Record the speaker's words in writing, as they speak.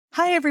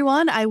Hi,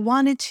 everyone. I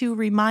wanted to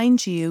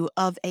remind you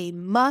of a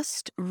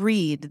must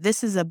read.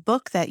 This is a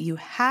book that you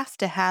have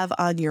to have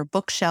on your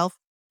bookshelf.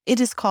 It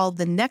is called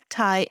The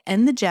Necktie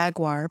and the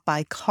Jaguar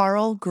by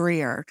Carl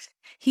Greer.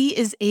 He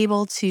is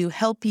able to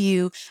help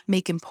you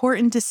make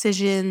important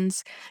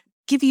decisions,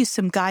 give you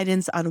some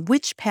guidance on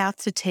which path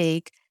to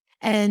take,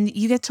 and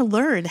you get to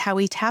learn how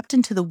he tapped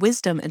into the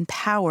wisdom and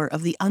power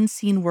of the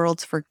unseen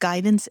worlds for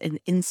guidance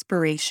and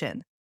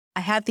inspiration. I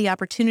had the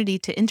opportunity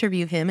to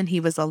interview him, and he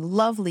was a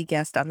lovely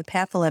guest on the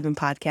Path 11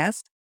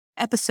 podcast,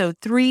 episode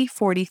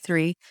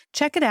 343.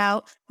 Check it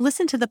out,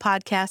 listen to the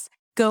podcast,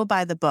 go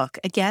buy the book.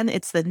 Again,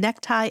 it's The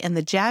Necktie and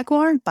the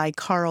Jaguar by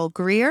Carl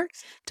Greer.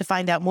 To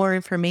find out more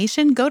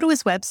information, go to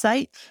his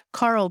website,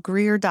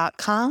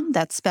 carlgreer.com.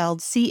 That's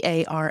spelled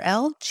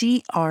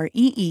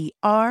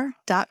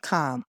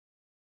CarlGreer.com.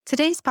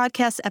 Today's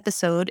podcast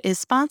episode is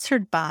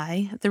sponsored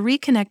by the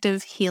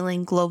Reconnective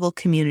Healing Global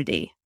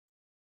Community.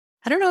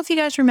 I don't know if you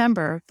guys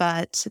remember,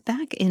 but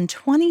back in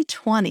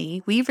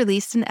 2020, we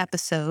released an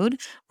episode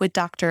with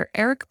Dr.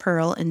 Eric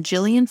Pearl and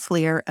Jillian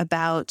Fleer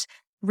about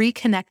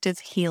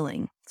reconnective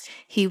healing.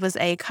 He was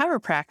a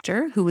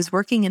chiropractor who was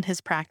working in his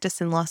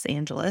practice in Los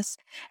Angeles,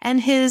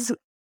 and his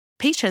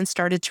patients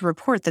started to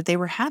report that they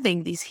were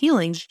having these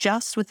healings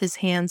just with his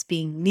hands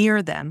being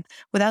near them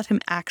without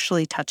him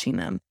actually touching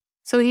them.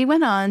 So he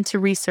went on to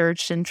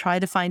research and try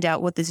to find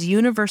out what this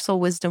universal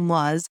wisdom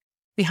was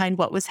behind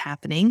what was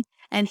happening,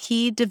 and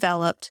he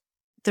developed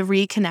the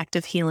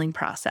reconnective healing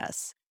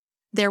process.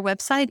 Their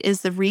website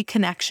is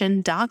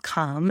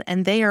thereconnection.com,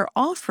 and they are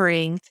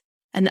offering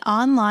an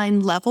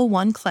online level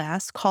 1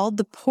 class called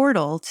The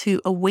Portal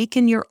to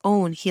awaken your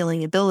own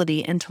healing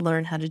ability and to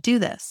learn how to do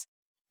this.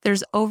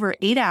 There's over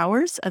 8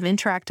 hours of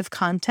interactive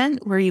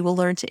content where you will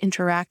learn to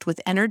interact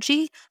with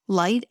energy,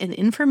 light, and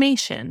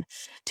information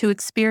to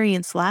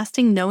experience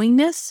lasting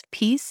knowingness,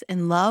 peace,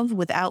 and love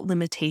without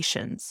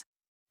limitations.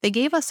 They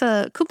gave us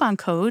a coupon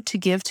code to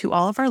give to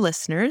all of our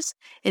listeners.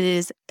 It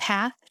is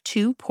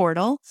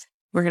Path2Portal.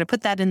 We're going to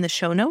put that in the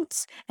show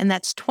notes, and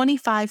that's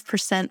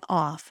 25%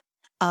 off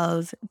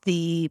of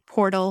the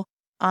Portal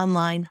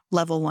online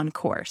level 1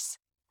 course.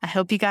 I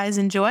hope you guys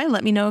enjoy.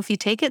 Let me know if you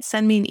take it.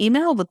 Send me an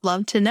email. Would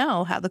love to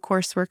know how the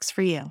course works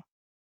for you.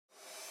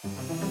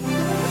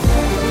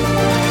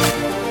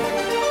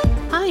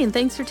 Hi, and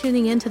thanks for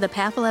tuning in to the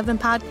Path 11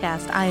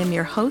 podcast. I am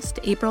your host,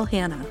 April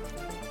Hanna.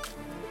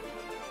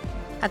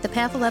 At the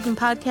Path 11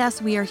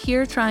 podcast, we are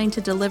here trying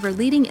to deliver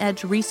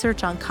leading-edge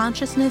research on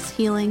consciousness,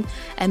 healing,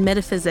 and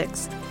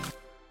metaphysics.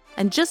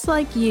 And just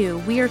like you,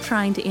 we are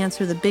trying to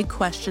answer the big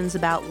questions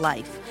about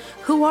life.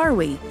 Who are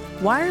we?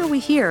 Why are we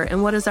here?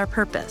 And what is our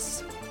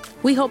purpose?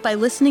 We hope by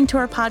listening to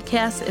our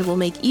podcast, it will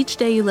make each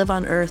day you live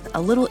on Earth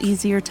a little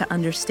easier to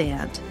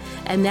understand.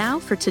 And now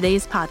for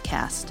today's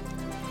podcast.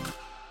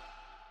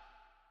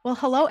 Well,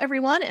 hello,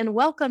 everyone, and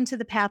welcome to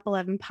the Path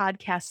 11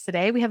 podcast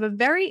today. We have a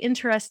very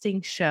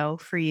interesting show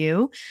for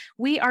you.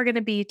 We are going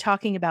to be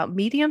talking about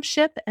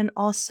mediumship and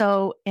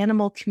also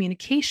animal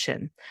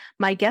communication.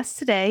 My guest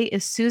today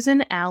is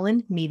Susan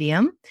Allen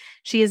Medium.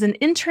 She is an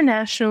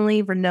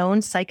internationally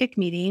renowned psychic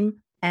medium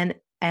and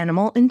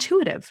animal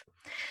intuitive.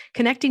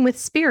 Connecting with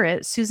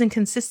spirit, Susan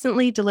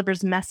consistently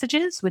delivers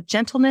messages with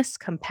gentleness,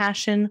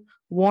 compassion,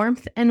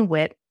 warmth, and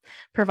wit,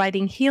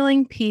 providing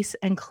healing, peace,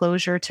 and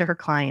closure to her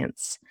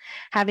clients.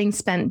 Having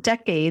spent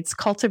decades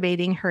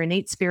cultivating her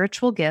innate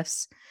spiritual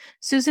gifts,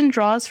 Susan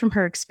draws from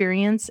her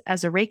experience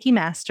as a Reiki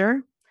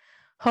master,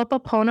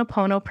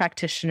 Ho'oponopono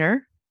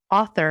practitioner,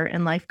 author,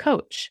 and life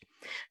coach.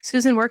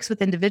 Susan works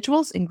with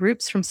individuals and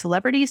groups from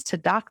celebrities to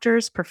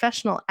doctors,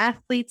 professional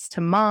athletes to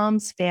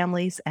moms,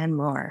 families, and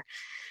more.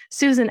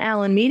 Susan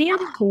Allen Medium,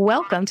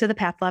 welcome to the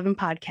Path 11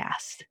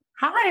 podcast.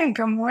 Hi,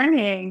 good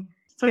morning.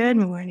 Good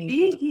morning.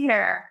 Be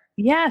here.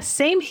 Yeah,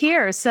 same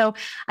here. So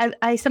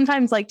I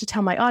sometimes like to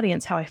tell my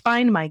audience how I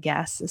find my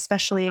guests,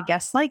 especially a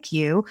guest like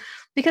you,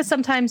 because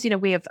sometimes,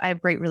 I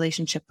have great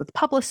relationship with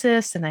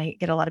publicists and I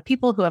get a lot of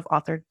people who have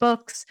authored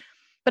books,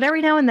 but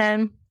every now and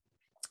then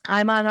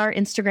I'm on our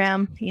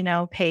Instagram,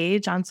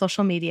 page on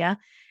social media,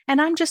 and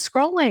I'm just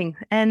scrolling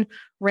and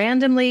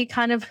randomly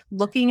kind of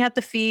looking at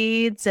the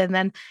feeds. And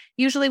then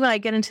usually when I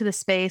get into the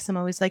space, I'm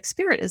always like,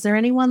 Spirit, is there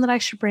anyone that I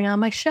should bring on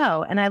my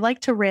show? And I like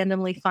to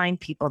randomly find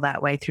people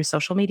that way through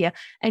social media.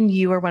 And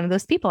you are one of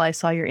those people. I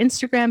saw your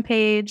Instagram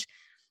page.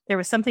 There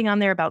was something on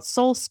there about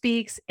Soul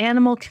Speaks,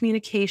 animal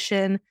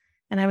communication.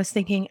 And I was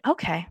thinking,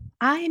 okay,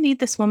 I need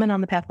this woman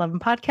on the Path 11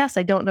 podcast.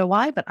 I don't know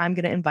why, but I'm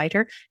going to invite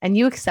her. And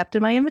you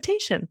accepted my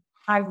invitation.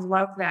 I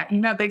love that.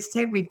 They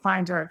say we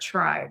find our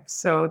tribe.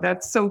 So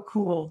that's so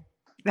cool.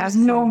 There's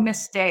no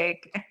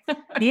mistake.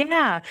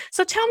 Yeah.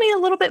 So tell me a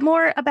little bit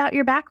more about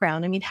your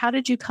background. I mean, how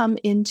did you come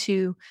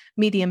into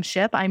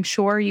mediumship? I'm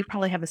sure you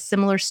probably have a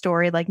similar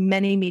story like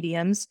many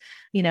mediums,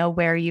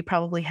 where you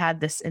probably had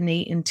this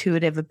innate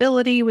intuitive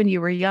ability when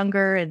you were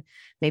younger and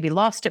maybe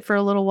lost it for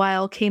a little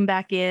while, came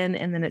back in,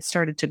 and then it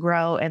started to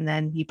grow. And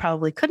then you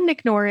probably couldn't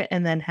ignore it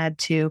and then had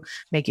to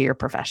make it your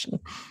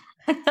profession.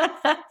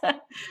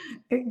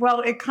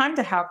 Well, it kind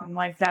of happened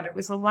like that. It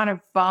was a lot of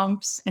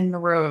bumps in the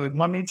road,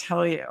 let me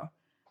tell you.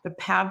 the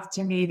path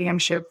to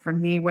mediumship for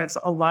me was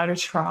a lot of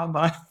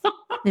trauma.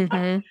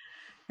 Mm-hmm.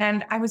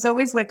 And I was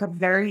always like a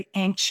very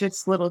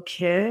anxious little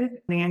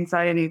kid. The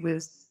anxiety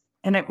was,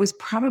 and it was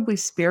probably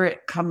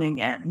spirit coming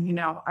in.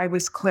 I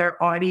was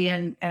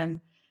clairaudient, and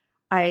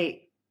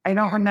I I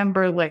don't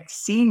remember like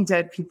seeing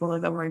dead people.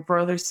 Although my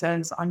brother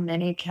says on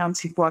many accounts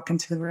he'd walk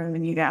into the room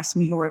and he'd ask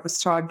me who I was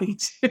talking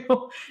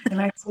to,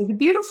 and I'd say the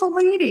beautiful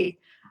lady.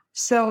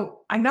 So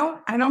I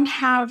don't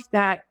have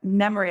that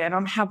memory. I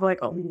don't have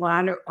like a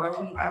lot of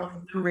early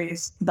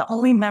memories. The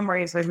only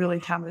memories I really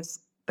have is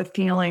the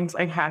feelings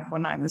I had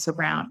when I was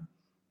around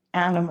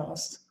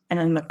animals and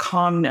then the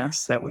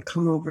calmness that would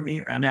come over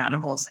me around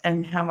animals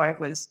and how I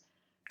was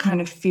kind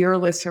of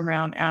fearless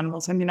around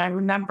animals. I mean, I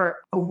remember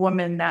a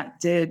woman that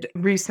did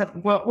it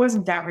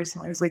wasn't that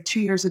recently, it was like 2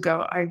 years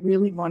ago. I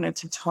really wanted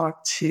to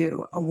talk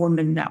to a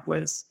woman that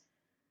was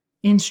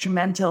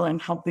instrumental in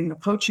helping the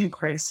poaching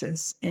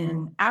crisis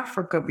in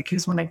Africa,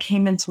 because when I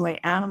came into my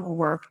animal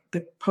work,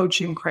 the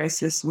poaching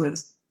crisis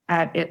was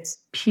at its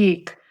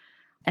peak.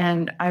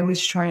 And I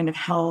was trying to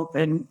help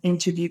and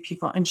interview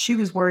people. And she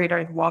was worried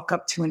I'd walk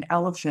up to an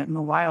elephant in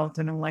the wild.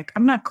 And I'm like,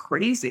 I'm not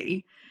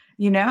crazy,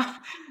 you know?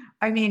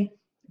 I mean,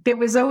 there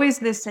was always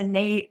this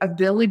innate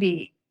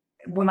ability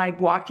when I'd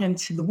walk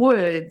into the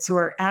woods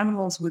or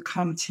animals would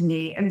come to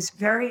me. And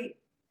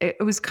it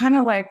was kind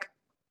of like,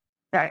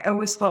 I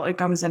always felt like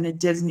I was in a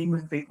Disney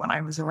movie when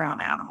I was around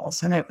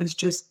animals. And it was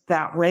just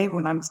that way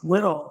when I was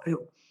little.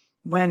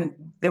 When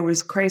there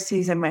was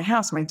crises in my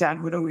house, my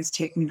dad would always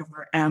take me to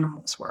where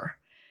animals were,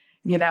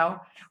 you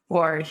know,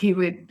 or he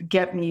would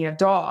get me a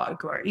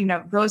dog or,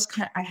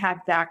 I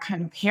had that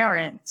kind of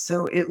parent.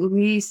 So at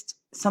least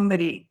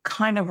somebody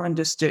kind of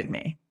understood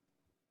me.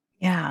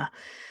 Yeah.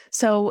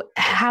 So,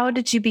 how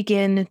did you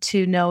begin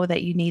to know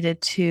that you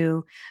needed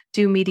to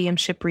do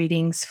mediumship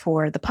readings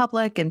for the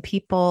public and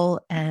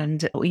people?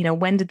 And,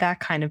 when did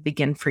that kind of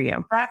begin for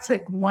you? That's a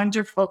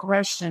wonderful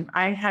question.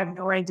 I had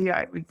no idea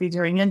I would be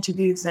doing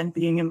interviews and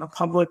being in the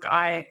public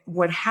eye.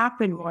 What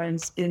happened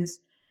is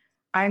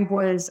I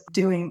was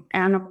doing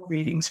animal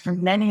readings for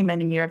many,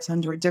 many years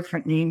under a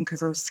different name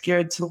because I was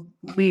scared to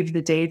leave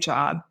the day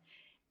job.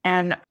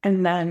 And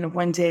then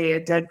one day a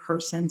dead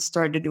person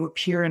started to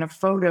appear in a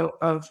photo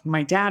of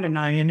my dad and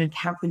I, and it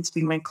happened to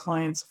be my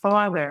client's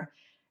father.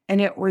 And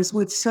it was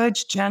with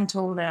such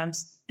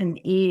gentleness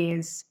and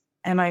ease.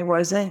 And I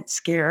wasn't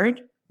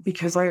scared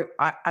because I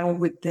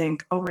would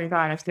think, oh my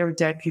God, if there were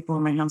dead people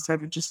in my house, I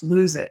would just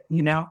lose it,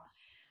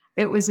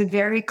 It was a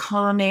very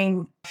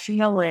calming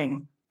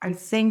feeling. I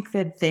think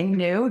that they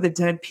knew the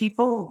dead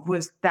people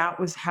that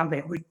was how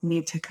they would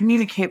need to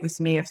communicate with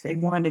me if they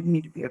wanted me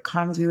to be a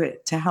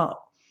conduit to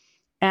help.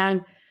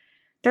 And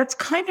that's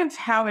kind of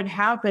how it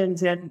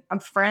happens. And a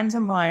friend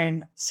of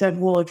mine said,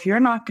 well, if you're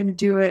not going to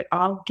do it,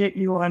 I'll get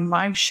you on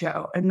my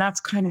show. And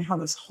that's kind of how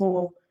this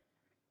whole,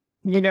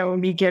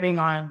 me getting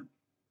on,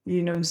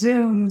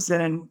 Zooms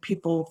and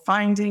people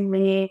finding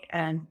me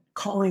and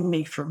calling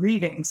me for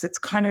readings. It's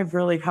kind of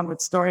really how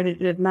it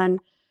started. And then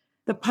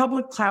the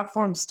public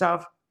platform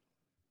stuff,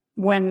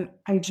 when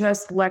I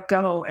just let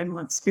go and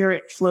let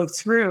spirit flow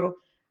through,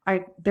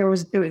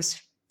 it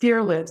was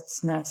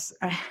fearlessness.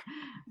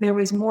 There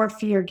was more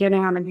fear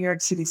getting on a New York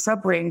City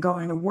subway and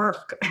going to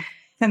work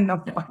in the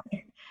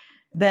morning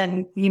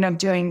than,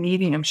 doing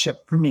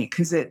mediumship for me.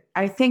 Because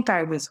I think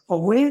I was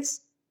always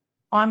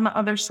on the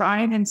other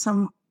side in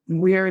some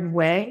weird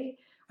way.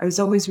 I was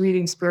always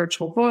reading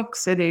spiritual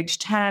books at age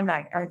 10.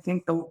 I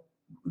think the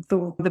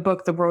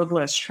book, The Road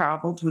Less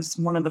Traveled, was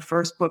one of the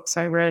first books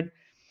I read.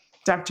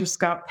 Dr.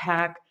 Scott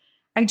Peck.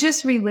 I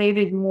just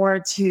related more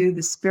to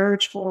the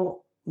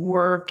spiritual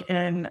work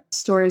and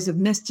stories of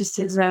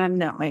mysticism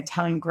that my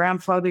Italian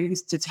grandfather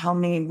used to tell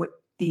me with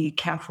the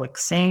Catholic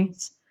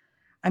saints.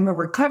 I'm a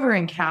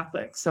recovering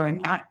Catholic, so I'm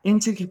not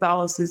into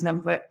Catholicism,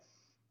 but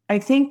I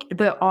think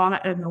the awe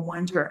and the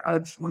wonder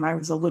of when I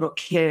was a little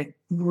kid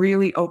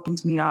really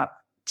opened me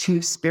up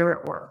to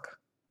spirit work.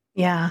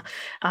 Yeah.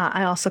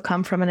 I also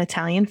come from an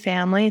Italian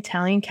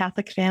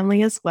Catholic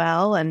family as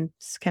well, and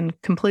can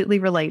completely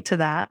relate to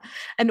that.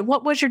 And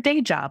what was your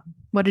day job?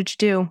 What did you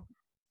do?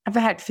 I've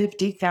had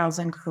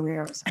 50,000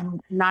 careers. I'm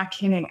not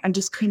kidding. I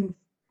just couldn't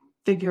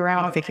figure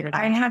out.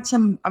 I had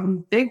a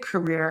big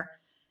career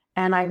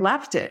and I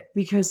left it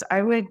because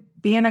I would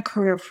be in a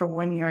career for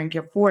 1 year and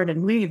get bored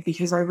and leave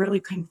because I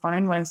really couldn't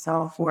find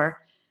myself, or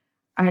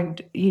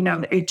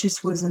it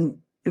just wasn't,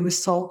 it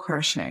was soul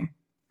crushing.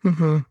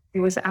 Mm-hmm. It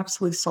was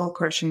absolutely soul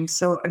crushing.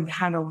 So I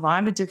had a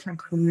lot of different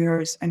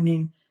careers. I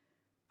mean,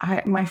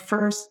 my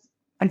first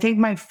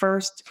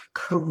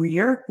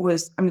career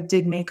was I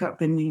did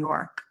makeup in New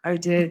York. I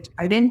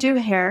didn't do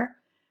hair,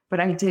 but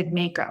I did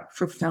makeup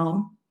for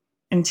film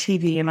and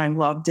TV, and I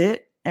loved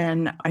it.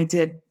 And I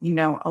did,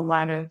 a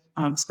lot of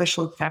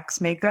special effects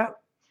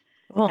makeup.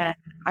 Oh. And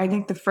I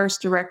think the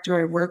first director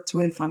I worked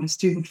with on a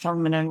student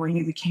film in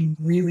NYU became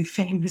really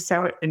famous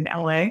out in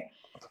LA.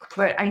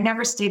 But I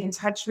never stayed in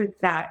touch with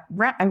that.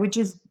 I would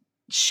just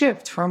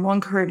shift from one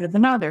career to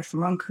another,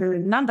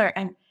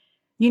 And,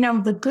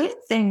 The good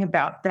thing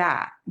about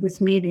that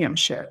with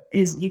mediumship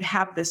is you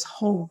have this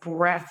whole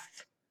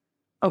breadth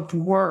of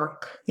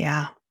work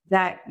Yeah.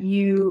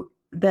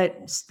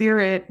 that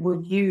spirit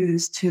would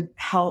use to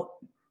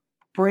help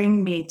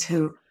bring me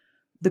to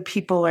the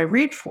people I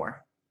read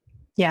for.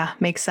 Yeah.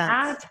 Makes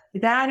sense.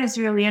 That is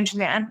really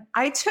interesting. And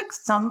I took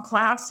some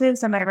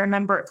classes, and I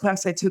remember a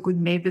class I took with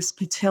Mavis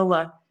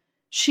Patilla.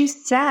 She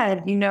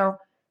said,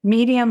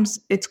 mediums,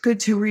 it's good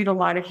to read a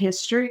lot of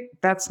history.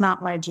 That's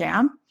not my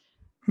jam.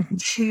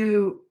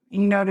 To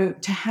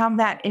have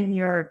that in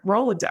your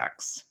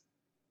Rolodex.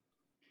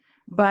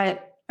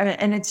 But,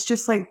 and it's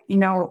just like,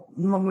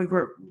 when we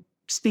were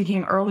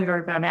speaking earlier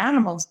about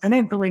animals, I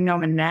didn't really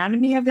know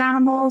anatomy of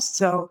animals.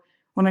 So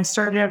when I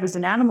started out as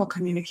an animal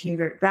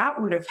communicator,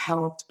 that would have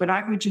helped. But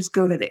I would just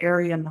go to the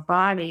area in the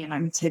body and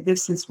I would say,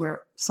 this is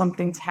where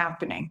something's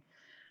happening.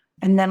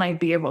 And then I'd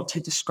be able to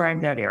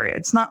describe that area.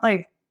 It's not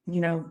like,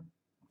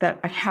 that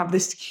I have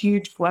this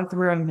huge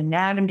plethora of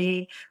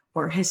anatomy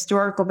or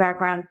historical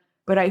background,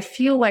 but I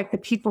feel like the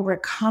people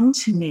that come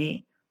to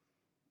me,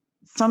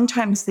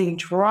 sometimes they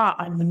draw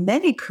on the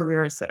many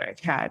careers that I've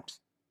had.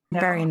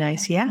 Very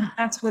nice. Yeah.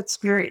 That's what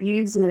spirit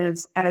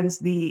uses as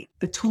the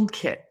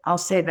toolkit. I'll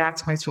say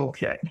that's my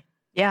toolkit.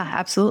 Yeah,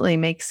 absolutely.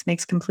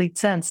 Makes complete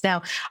sense.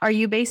 Now, are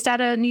you based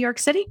out of New York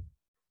City?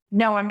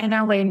 No, I'm in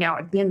LA now.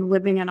 I've been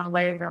living in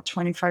LA about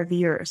 25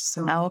 years.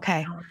 So. Oh,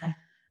 okay.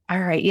 All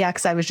right. Yeah.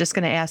 Because I was just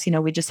going to ask,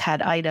 we just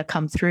had Ida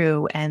come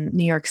through and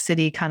New York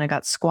City kind of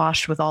got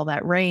squashed with all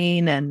that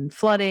rain and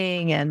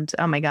flooding. And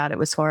oh my God, it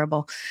was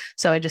horrible.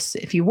 So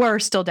if you were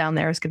still down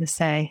there, I was going to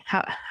say,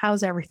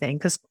 how's everything?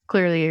 Because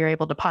clearly you're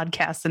able to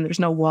podcast and there's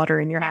no water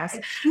in your house.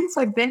 Since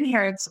I've been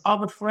here, it's all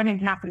the flooding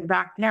happened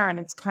back there. And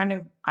it's kind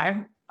of,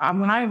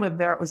 when I lived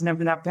there, it was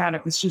never that bad.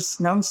 It was just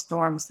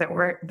snowstorms that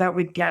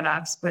would get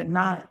us, but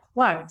not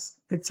floods.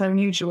 It's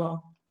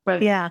unusual.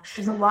 But yeah,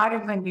 there's a lot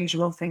of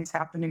unusual things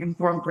happening in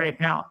the world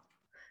right now.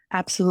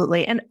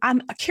 Absolutely. And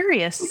I'm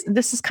curious,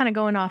 this is kind of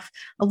going off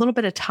a little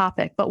bit of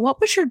topic, but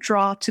what was your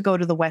draw to go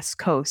to the West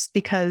Coast?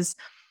 Because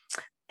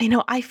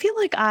I feel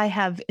like I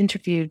have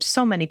interviewed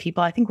so many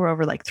people. I think we're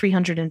over like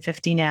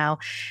 350 now.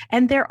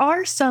 And there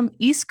are some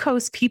East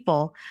Coast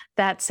people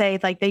that say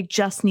like they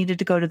just needed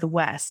to go to the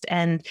West.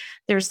 And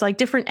there's like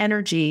different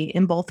energy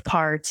in both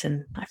parts.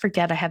 And I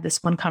forget, I had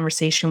this one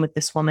conversation with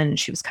this woman and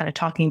she was kind of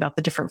talking about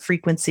the different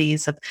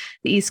frequencies of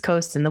the East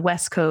Coast and the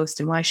West Coast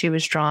and why she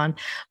was drawn.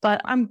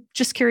 But I'm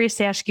just curious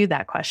to ask you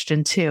that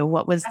question too.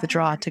 What was the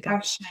draw to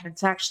go?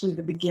 It's actually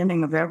the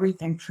beginning of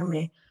everything for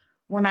me.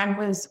 When I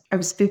was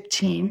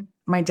 15,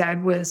 my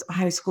dad was a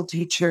high school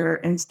teacher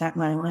in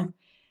Staten Island,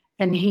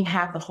 and he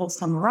had the whole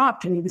summer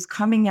off, and he was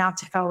coming out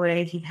to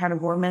LA. He had a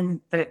woman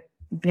that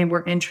they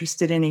were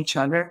interested in each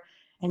other.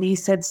 And he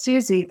said,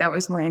 Susie, that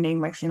was my name,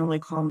 my family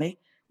called me,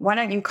 why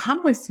don't you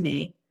come with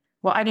me?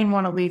 Well, I didn't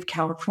want to leave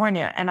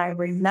California. And I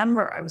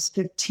remember I was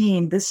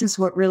 15. This is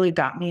what really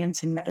got me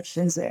into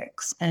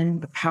metaphysics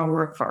and the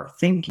power of our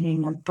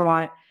thinking and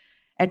thought.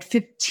 At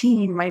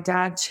 15, my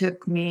dad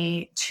took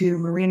me to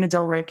Marina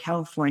del Rey,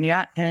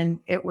 California, and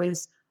it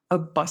was a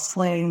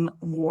bustling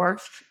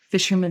wharf.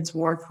 Fisherman's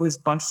Wharf was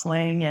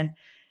bustling. And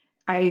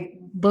I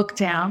looked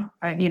down,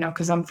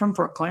 because I'm from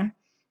Brooklyn.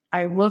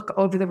 I look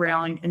over the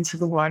railing into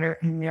the water,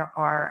 and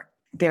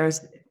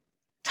there's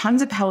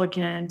tons of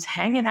pelicans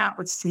hanging out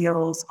with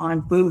seals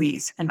on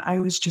buoys. And I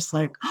was just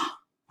like,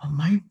 oh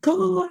my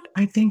God,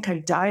 I think I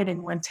died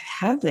and went to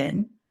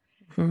heaven.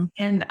 Mm-hmm.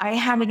 And I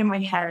had it in my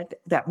head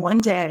that one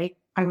day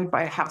I would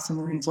buy a house in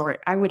Marina del Rey.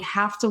 I would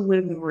have to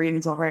live in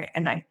Marina del Rey.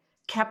 And I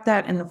kept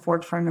that in the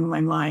forefront of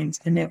my mind.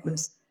 And it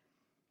was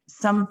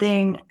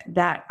something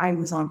that I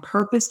was on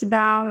purpose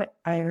about.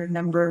 I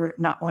remember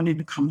not wanting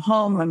to come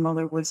home. My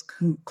mother was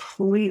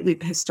completely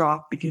pissed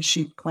off because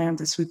she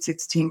planned a Sweet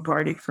 16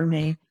 party for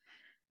me.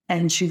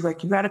 And she's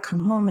like, you got to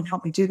come home and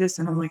help me do this.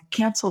 And I'm like,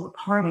 cancel the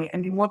party. I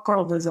mean, what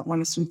girl doesn't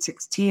want a Sweet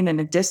 16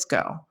 and a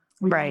disco?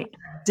 Right.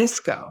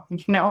 Disco.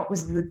 It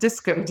was the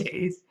disco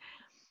days.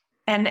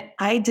 And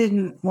I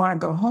didn't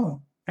want to go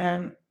home.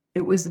 And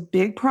it was a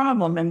big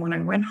problem. And when I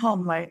went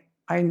home, I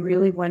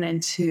really went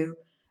into,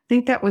 I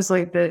think that was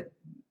like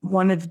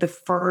one of the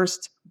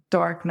first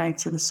dark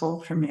nights of the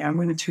soul for me. I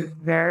went into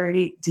a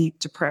very deep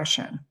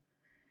depression.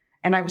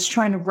 And I was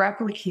trying to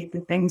replicate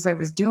the things I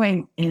was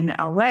doing in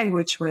LA,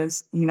 which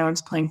was, I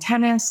was playing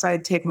tennis.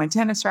 I'd take my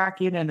tennis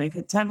racket and I'd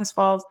hit tennis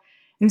balls.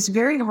 It was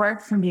very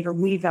hard for me to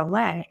leave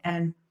LA.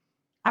 And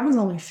I was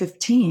only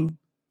 15.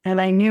 And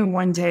I knew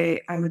one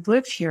day I would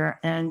live here.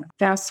 And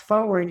fast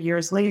forward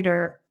years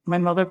later, my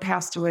mother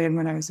passed away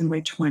when I was in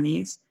my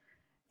 20s.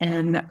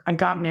 And I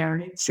got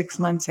married 6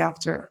 months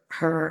after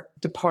her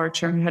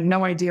departure. I had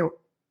no idea.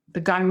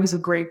 The guy was a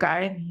great guy,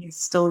 and he's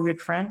still a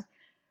good friend.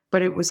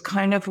 But it was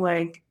kind of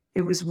like,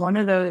 it was one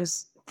of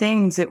those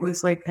things. It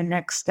was like the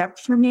next step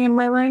for me in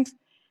my life.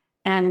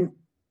 And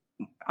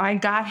I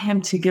got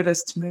him to get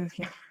us to move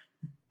here.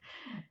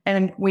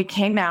 And we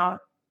came out.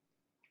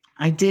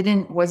 I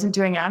wasn't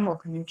doing animal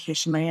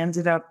communication. I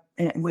ended up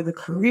with a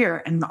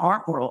career in the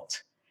art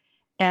world.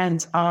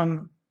 And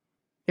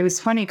it was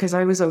funny because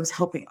I was always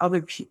helping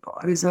other people.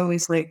 I was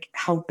always like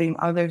helping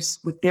others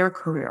with their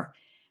career.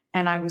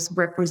 And I was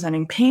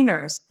representing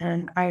painters.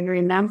 And I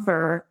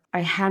remember I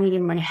had it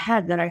in my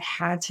head that I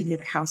had to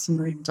get a house in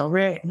Marina Del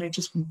Rey. And I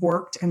just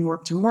worked and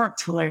worked and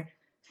worked till I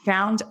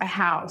found a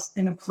house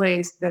in a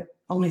place that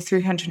only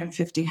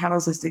 350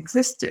 houses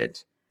existed.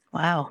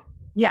 Wow.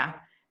 Yeah.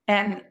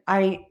 And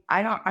I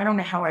don't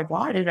know how I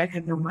bought it. I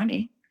had no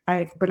money.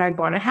 But I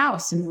bought a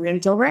house in Marina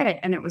Del Rey,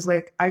 and it was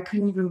like I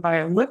couldn't even buy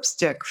a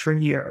lipstick for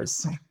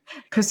years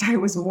because I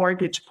was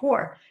mortgage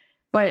poor.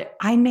 But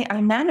I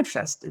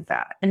manifested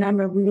that, and I'm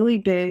a really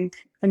big.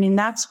 I mean,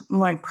 that's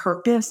my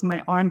purpose.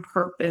 My on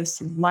purpose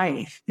in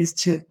life is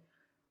to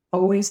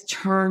always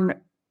turn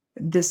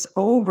this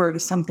over to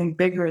something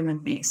bigger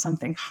than me,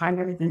 something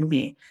higher than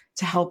me,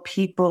 to help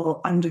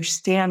people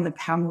understand the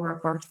power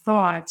of our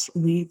thoughts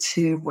lead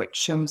to what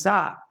shows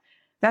up.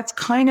 That's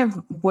kind of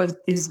what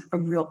is a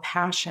real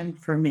passion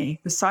for me,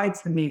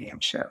 besides the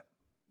mediumship.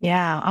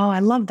 Yeah. Oh, I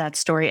love that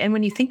story. And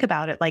when you think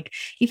about it, like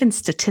even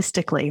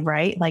statistically,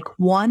 right? Like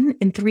 1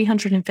 in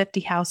 350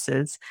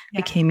 houses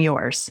Yeah. became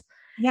yours.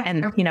 Yeah.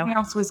 And, Everything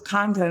else was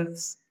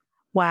condos.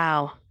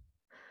 wow.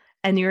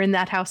 And you're in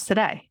that house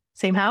today.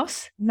 Same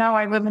house? No,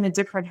 I live in a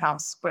different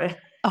house, but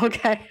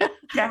Okay.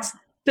 yes.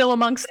 Still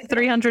amongst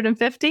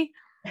 350?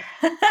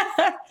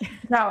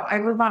 No, I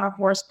live on a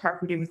horse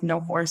property with no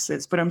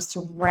horses, but I'm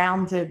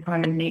surrounded by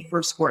my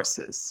neighbor's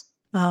horses.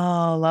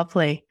 Oh,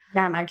 lovely.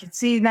 Yeah, and I can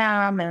see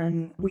them,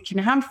 and we can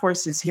have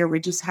horses here. We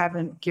just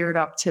haven't geared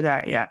up to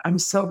that yet. I'm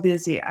so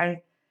busy.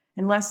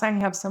 Unless I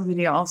have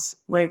somebody else,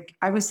 like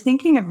I was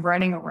thinking of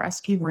running a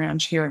rescue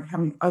ranch here and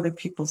having other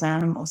people's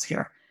animals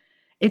here.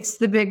 It's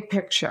the big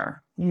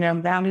picture,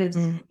 that is,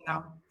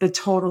 the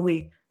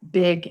totally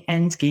big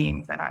end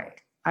game that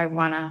I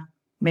want to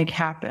make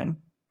happen.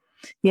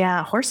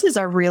 Yeah, horses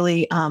are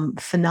really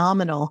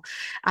phenomenal.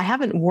 I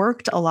haven't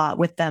worked a lot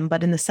with them,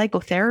 but in the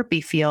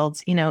psychotherapy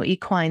fields,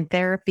 equine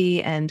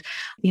therapy, and,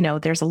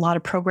 there's a lot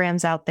of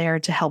programs out there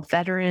to help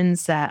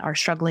veterans that are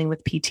struggling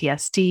with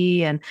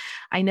PTSD. And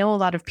I know a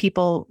lot of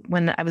people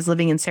when I was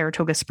living in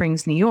Saratoga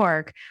Springs, New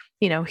York,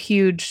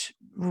 huge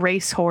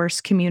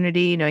racehorse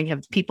community. You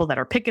have people that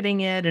are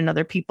picketing it and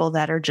other people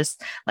that are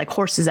just like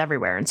horses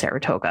everywhere in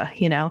Saratoga.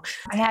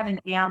 I had an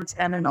aunt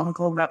and an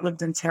uncle that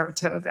lived in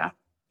Saratoga.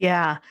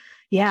 Yeah.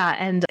 Yeah.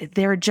 And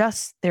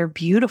they're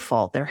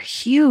beautiful. They're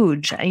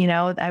huge.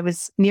 I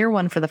was near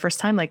one for the first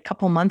time like a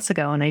couple months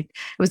ago, and it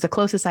was the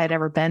closest I had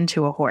ever been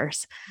to a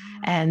horse.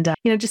 And,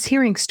 just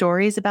hearing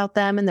stories about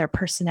them and their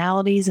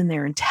personalities and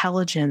their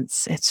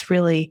intelligence, it's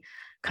really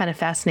kind of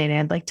fascinating.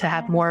 I'd like to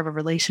have more of a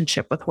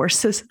relationship with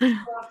horses.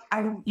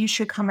 You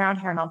should come out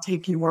here and I'll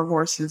take you where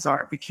horses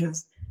are,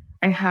 because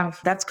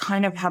that's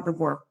kind of how the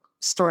work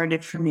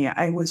started for me.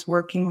 I was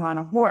working on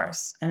a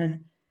horse,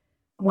 and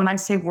when I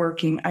say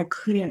working, I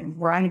couldn't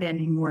ride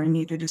anymore. I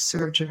needed a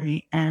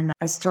surgery. And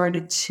I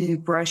started to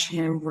brush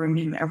him, groom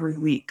him every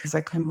week because I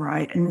couldn't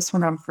ride. And this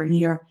went on for a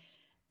year.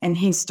 And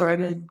he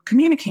started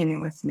communicating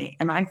with me.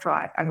 And I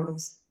thought I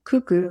was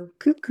cuckoo.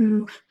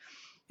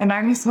 And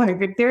I was like,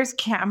 if there's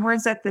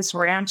cameras at this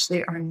ranch,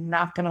 they are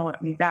not going to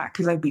let me back,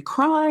 because I'd be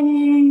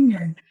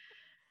crying.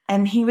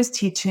 And he was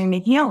teaching me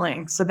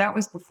healing. So that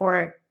was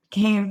before I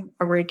became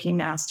a Reiki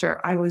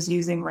master. I was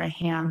using my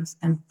hands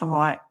and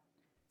thought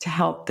to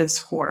help this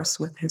horse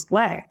with his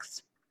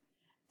legs.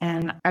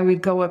 And I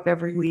would go up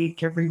every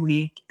week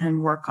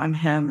and work on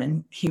him.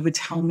 And he would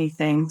tell me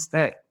things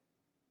that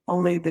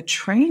only the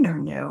trainer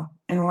knew.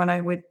 And when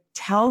I would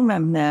tell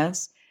them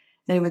this,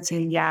 they would say,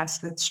 yes,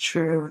 that's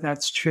true.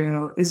 That's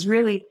true. It's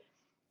really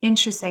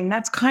interesting.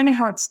 That's kind of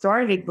how it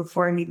started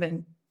before I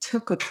even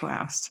took a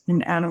class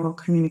in animal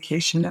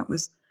communication. That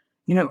was,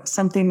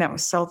 something that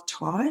was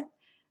self-taught,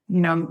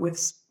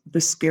 with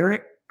the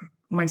spirit,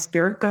 my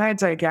spirit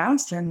guides, I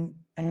guess, and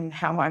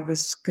how I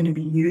was going to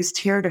be used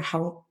here to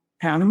help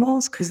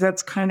animals, because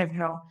that's kind of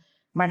how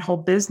my whole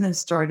business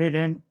started.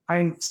 And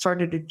I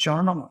started to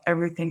journal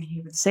everything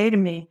he would say to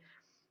me.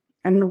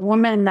 And the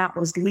woman that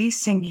was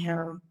leasing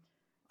him,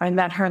 I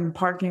met her in the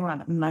parking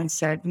lot, and I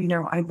said,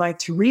 I'd like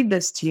to read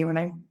this to you. And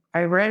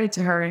I read it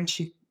to her, and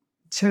she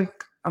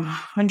took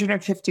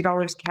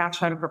 $150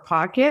 cash out of her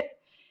pocket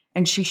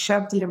and she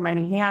shoved it in my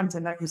hands.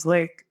 And I was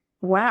like,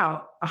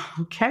 wow,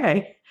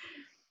 okay.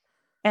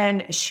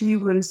 And she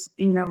was,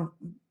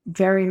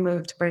 very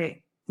moved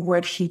by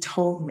what he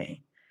told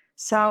me.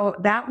 So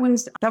that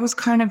was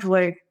kind of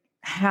like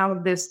how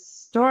this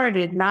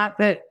started. Not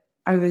that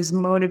I was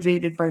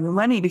motivated by the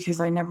money, because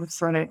I never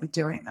thought I'd be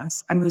doing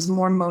this. I was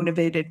more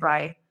motivated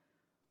by,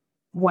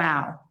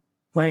 wow,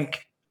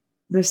 like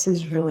this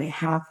is really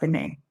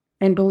happening.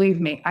 And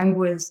believe me, I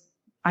was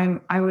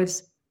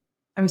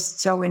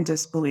so in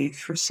disbelief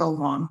for so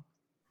long.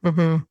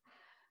 Mm-hmm.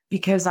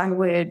 Because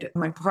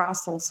my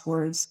process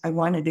was I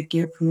wanted to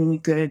give really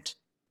good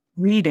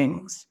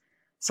readings.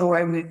 So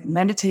I would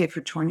meditate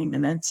for 20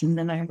 minutes, and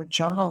then I would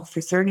journal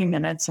for 30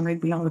 minutes, and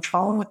I'd be on the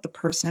phone with the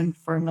person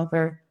for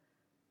another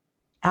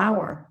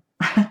hour.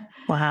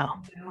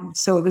 Wow.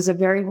 So it was a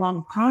very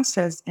long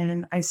process,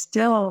 and I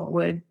still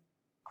would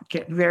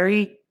get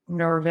very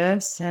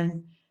nervous.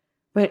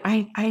 But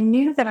I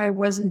knew that I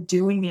wasn't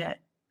doing it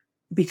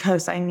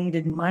because I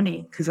needed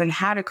money, because I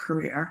had a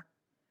career.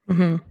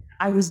 Mm-hmm.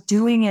 I was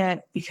doing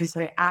it because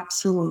I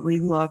absolutely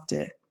loved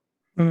it.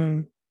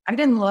 Mm. I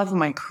didn't love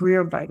my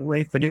career, by the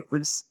way, but it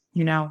was,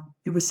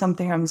 it was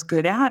something I was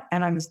good at,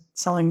 and I was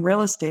selling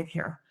real estate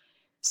here.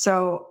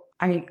 So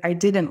I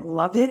didn't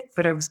love it,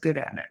 but I was good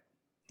at it.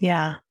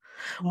 Yeah.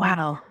 Yeah.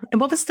 Wow. And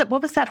what was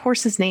that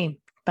horse's name,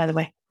 by the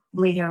way?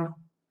 Leo.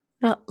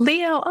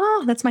 Leo.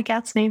 Oh, that's my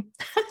cat's name.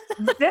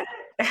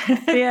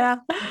 Yeah.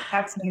 My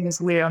cat's name is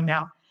Leo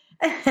now.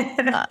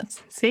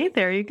 See,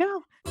 there you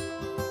go.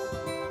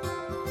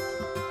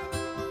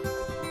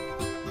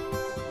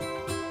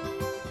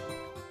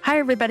 Hi,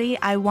 everybody.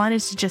 I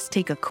wanted to just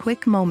take a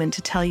quick moment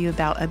to tell you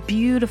about a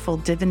beautiful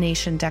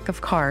divination deck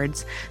of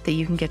cards that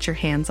you can get your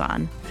hands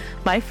on.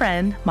 My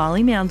friend,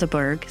 Molly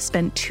Mandelberg,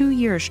 spent 2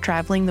 years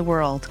traveling the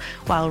world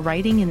while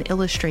writing and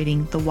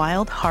illustrating the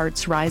Wild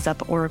Hearts Rise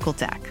Up Oracle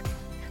deck.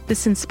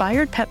 This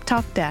inspired pep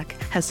talk deck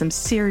has some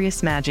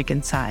serious magic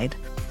inside.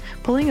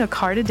 Pulling a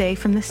card a day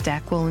from this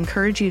deck will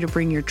encourage you to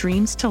bring your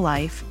dreams to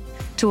life,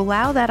 to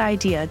allow that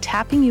idea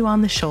tapping you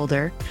on the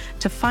shoulder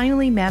to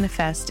finally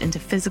manifest into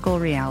physical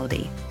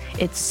reality.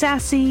 It's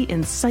sassy,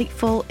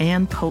 insightful,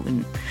 and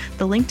potent.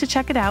 The link to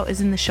check it out is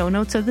in the show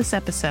notes of this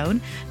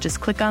episode. Just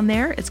click on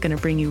there. It's going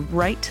to bring you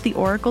right to the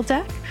Oracle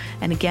deck.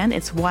 And again,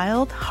 it's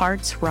Wild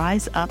Hearts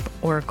Rise Up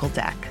Oracle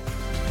deck.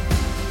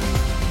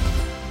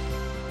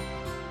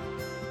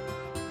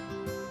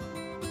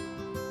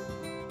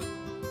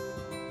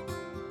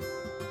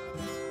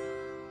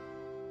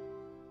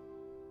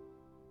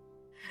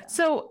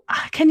 So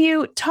can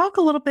you talk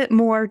a little bit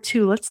more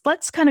too?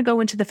 Let's kind of go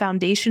into the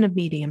foundation of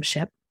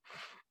mediumship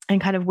and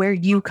kind of where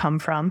you come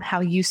from, how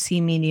you see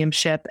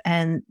mediumship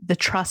and the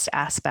trust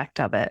aspect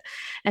of it.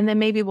 And then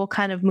maybe we'll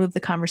kind of move the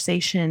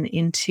conversation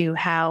into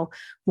how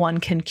one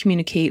can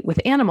communicate with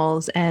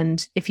animals.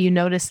 And if you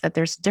notice that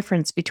there's a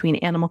difference between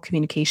animal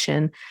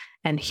communication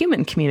and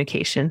human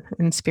communication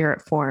in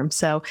spirit form.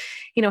 So,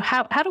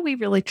 how do we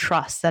really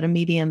trust that a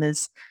medium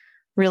is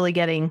really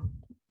getting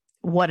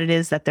what it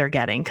is that they're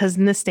getting? Because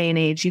in this day and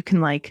age, you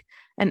can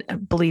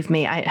and believe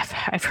me,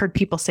 I've heard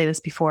people say this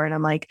before, and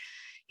I'm like,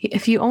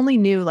 if you only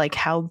knew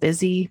how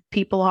busy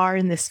people are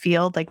in this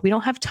field, we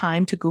don't have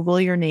time to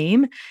Google your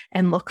name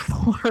and look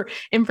for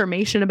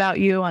information about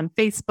you on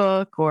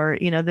Facebook or,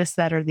 this,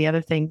 that, or the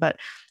other thing. But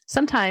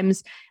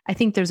sometimes I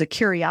think there's a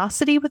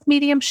curiosity with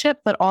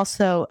mediumship, but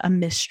also a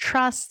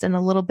mistrust and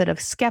a little bit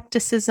of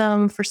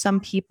skepticism for some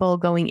people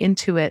going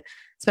into it,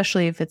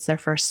 especially if it's their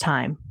first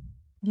time.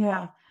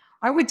 Yeah.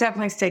 I would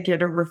definitely say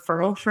get a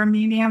referral for a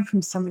medium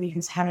from somebody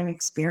who's had an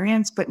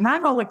experience, but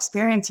not all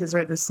experiences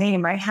are the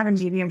same. I had a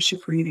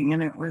mediumship reading,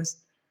 and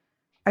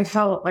I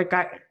felt like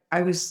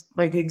I was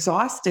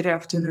exhausted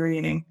after the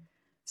reading.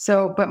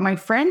 So, but my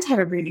friend had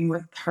a reading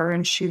with her,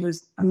 and she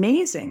was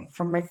amazing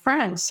from my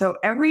friend. So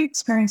every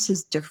experience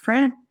is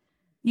different.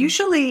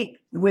 Usually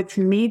with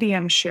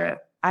mediumship,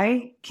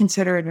 I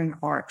consider it an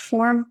art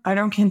form. I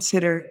don't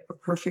consider it a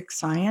perfect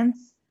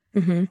science.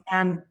 Mm-hmm.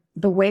 And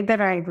the way that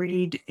I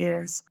read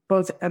is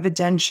both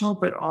evidential,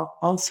 but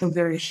also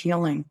very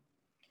healing.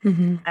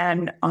 Mm-hmm.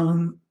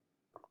 And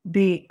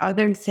the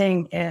other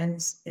thing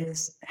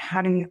is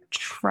how do you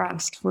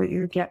trust what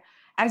you get?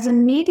 As a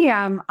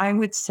medium, I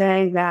would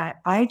say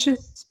that I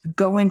just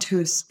go into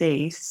a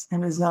space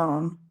and a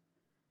zone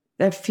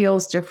that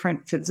feels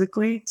different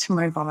physically to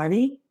my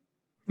body.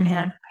 Mm-hmm.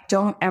 And I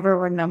don't ever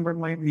remember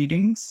my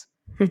readings.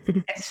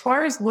 As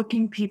far as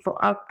looking people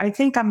up, I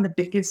think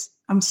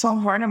I'm so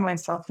hard on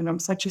myself, and I'm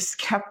such a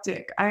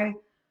skeptic. I've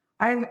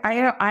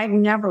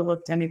never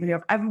looked anybody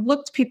up. I've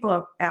looked people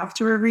up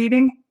after a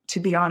reading, to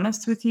be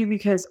honest with you,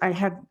 because I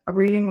had a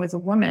reading with a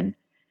woman,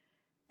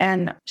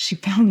 and she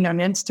found me on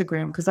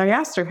Instagram because I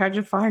asked her, how'd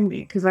you find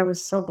me? Because I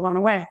was so blown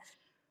away.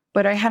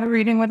 But I had a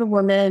reading with a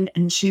woman,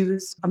 and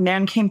a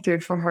man came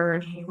through for her,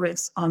 and he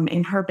was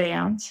in her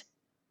band.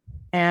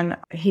 And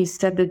he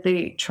said that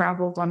they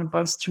traveled on a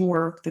bus to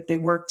work, that they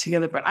worked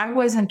together. But I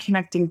wasn't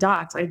connecting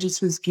dots. I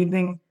just was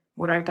giving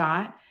what I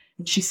got.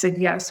 And she said,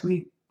 yes,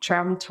 we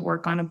traveled to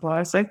work on a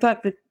bus. I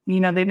thought that, they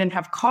didn't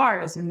have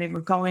cars and they were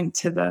going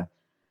to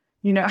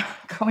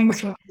going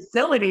to a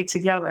facility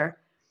together.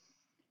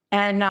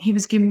 And he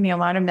was giving me a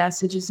lot of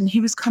messages, and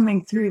he was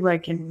coming through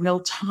in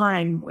real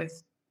time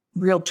with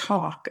real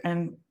talk.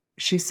 And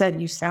she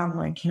said, you sound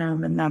like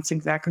him. And that's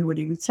exactly what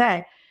he would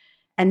say.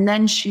 And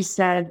then he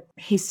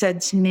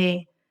said to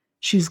me,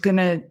 she's going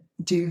to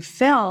do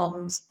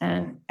films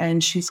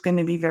and she's going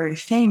to be very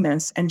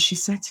famous. And she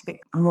said to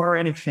me, I'm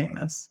already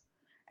famous.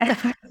 And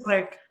I was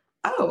like,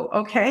 oh,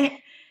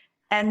 okay.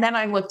 And then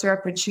I looked her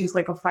up, and she's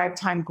a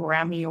 5-time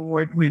Grammy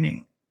Award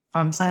winning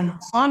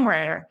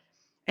songwriter.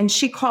 And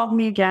she called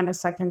me again a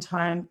second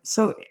time.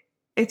 So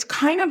it's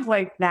kind of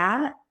like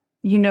that,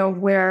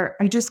 where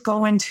I just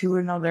go into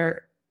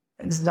another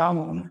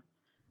zone.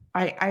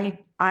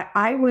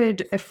 I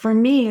would, for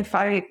me, if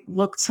I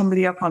looked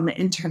somebody up on the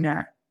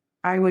internet,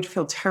 I would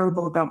feel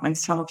terrible about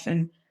myself.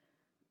 And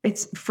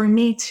it's for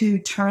me to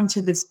turn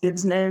to this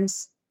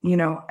business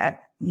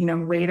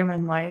later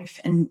in life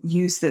and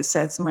use this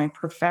as my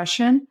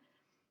profession,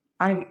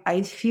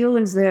 I feel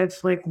as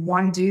if like,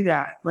 why do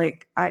that?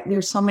 Like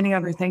there's so many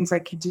other things I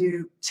could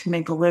do to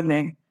make a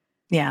living.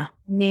 Yeah.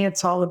 Me,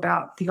 it's all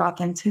about the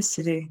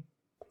authenticity.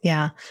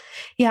 Yeah.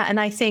 Yeah. And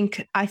I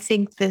think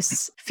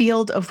this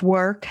field of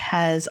work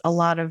has a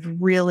lot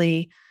of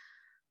really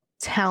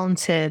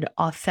talented,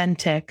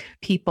 authentic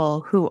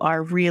people who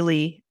are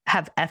really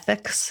have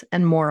ethics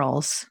and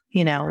morals,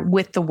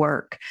 with the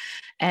work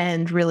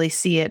and really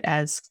see it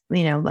as,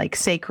 like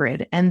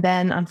sacred. And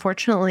then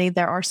unfortunately,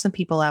 there are some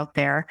people out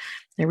there.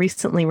 I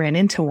recently ran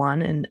into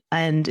one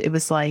and it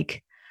was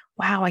like,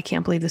 wow, I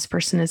can't believe this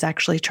person is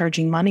actually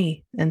charging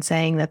money and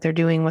saying that they're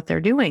doing what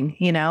they're doing.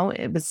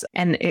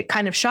 And it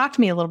kind of shocked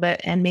me a little bit.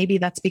 And maybe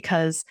that's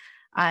because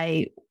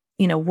I,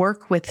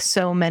 work with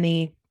so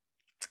many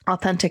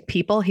authentic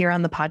people here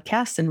on the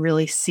podcast and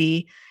really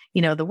see,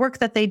 the work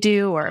that they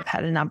do, or I've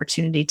had an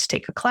opportunity to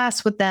take a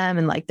class with them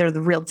and like, they're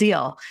the real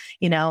deal,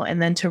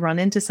 and then to run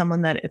into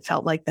someone that it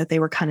felt like that they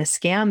were kind of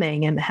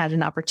scamming and had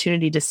an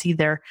opportunity to see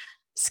their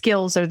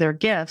skills or their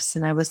gifts.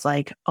 And I was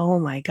like, oh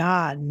my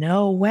God,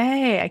 no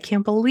way. I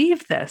can't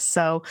believe this.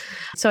 So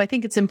I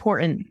think it's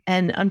important.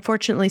 And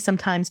unfortunately,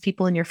 sometimes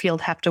people in your field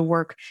have to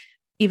work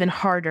even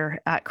harder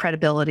at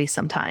credibility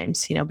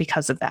sometimes,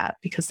 because of that,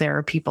 because there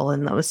are people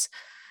in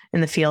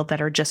the field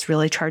that are just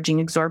really charging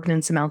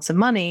exorbitant amounts of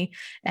money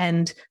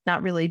and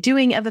not really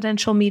doing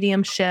evidential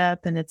mediumship.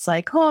 And it's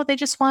like, oh, they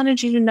just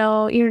wanted you to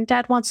know, your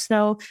dad wants to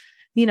know,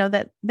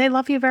 that they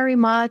love you very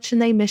much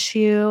and they miss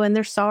you and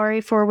they're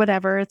sorry for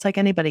whatever. It's like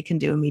anybody can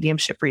do a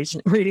mediumship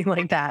reading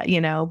like that,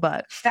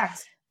 but.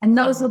 Yes. And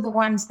those are the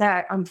ones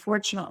that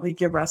unfortunately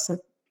give us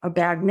a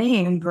bad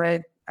name.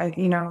 But,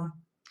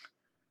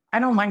 I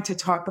don't like to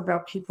talk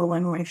about people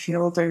in my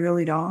field. I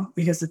really don't,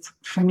 because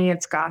for me,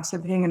 it's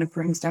gossiping and it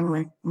brings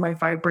down my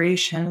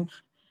vibration.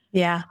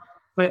 Yeah.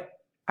 But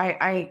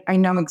I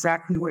know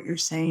exactly what you're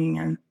saying.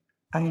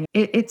 And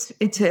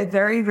it's a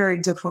very, very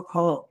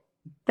difficult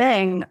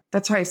thing.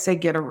 That's why I say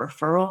get a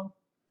referral.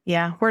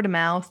 Yeah. Word of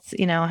mouth,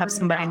 have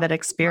somebody that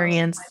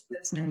experienced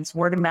business.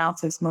 Word of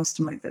mouth is most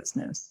of my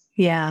business.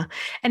 Yeah.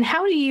 And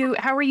how are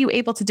you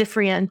able to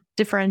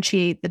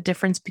differentiate the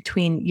difference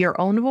between your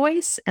own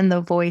voice and the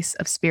voice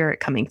of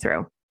spirit coming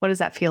through? What does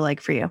that feel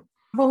like for you?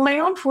 Well, my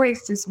own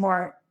voice is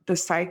more the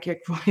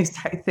psychic voice.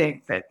 I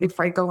think that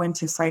if I go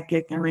into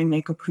psychic and we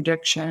make a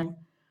prediction,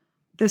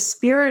 the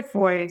spirit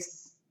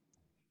voice,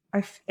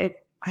 I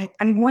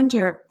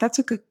wonder, that's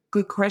a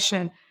good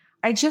question.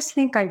 I just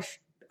think I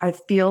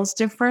feels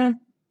different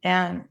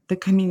and the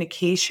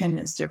communication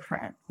is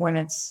different when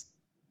it's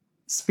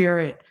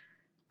spirit.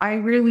 I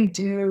really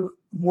do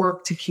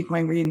work to keep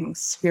my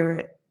readings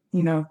spirit,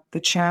 the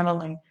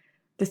channeling.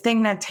 The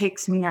thing that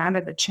takes me out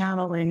of the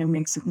channeling and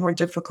makes it more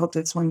difficult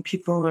is when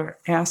people are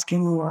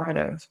asking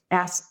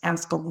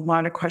ask a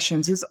lot of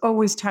questions. There's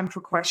always time for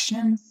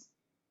questions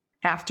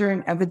after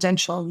an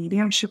evidential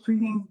mediumship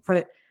reading,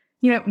 but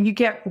you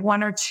get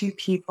one or two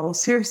people.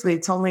 Seriously,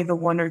 it's only the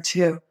one or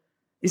two.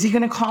 Is he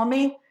going to call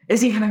me? Is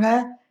he going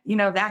to,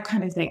 that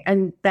kind of thing.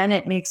 And then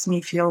it makes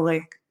me feel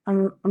like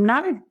I'm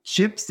not a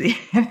gypsy.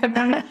 I'm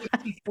not a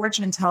gypsy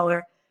fortune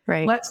teller.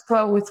 Right. Let's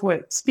go with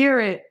what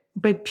spirit,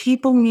 but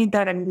people need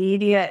that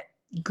immediate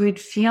good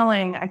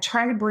feeling. I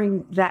try to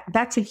bring that.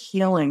 That's a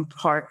healing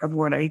part of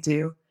what I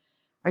do.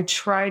 I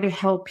try to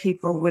help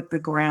people with the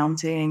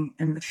grounding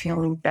and the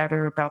feeling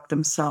better about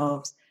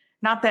themselves.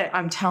 Not that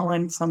I'm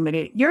telling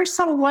somebody, you're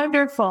so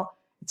wonderful.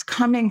 It's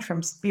coming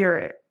from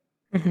spirit.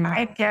 Mm-hmm.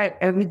 I get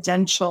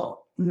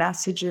evidential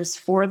messages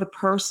for the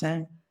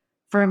person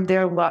from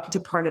their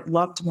departed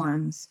loved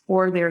ones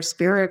or their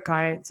spirit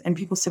guides. And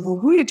people say, well,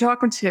 who are you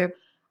talking to?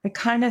 I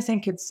kind of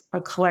think it's a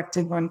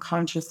collective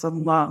unconscious of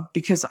love,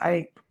 because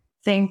I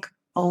think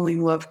only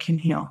love can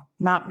heal,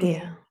 not me.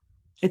 Yeah.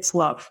 It's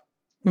love.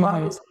 Mm-hmm.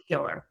 Love is a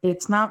healer.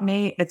 It's not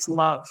me, it's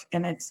love.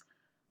 And it's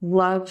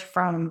love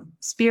from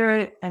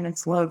spirit and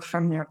it's love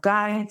from their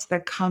guides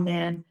that come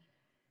in.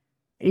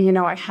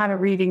 I had a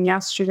reading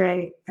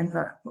yesterday and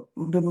the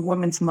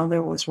woman's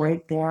mother was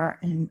right there.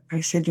 And I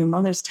said, your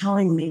mother's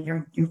telling me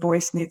your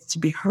voice needs to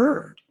be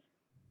heard.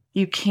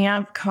 You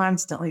can't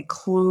constantly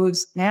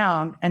close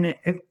down. And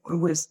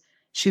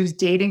she was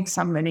dating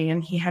somebody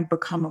and he had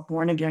become a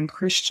born again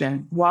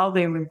Christian while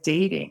they were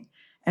dating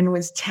and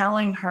was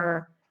telling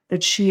her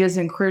that she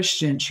isn't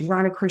Christian. She's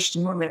not a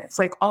Christian woman. It's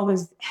like all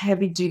this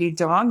heavy duty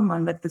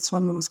dogma that this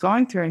woman was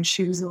going through, and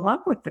she was in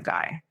love with the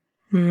guy.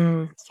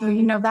 Mm. So,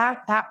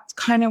 that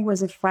kind of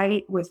was a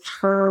fight with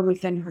her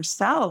within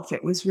herself.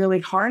 It was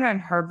really hard on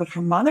her, but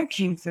her mother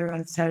came through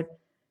and said,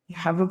 you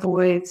have a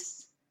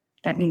voice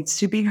that needs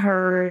to be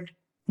heard.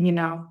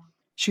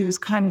 She was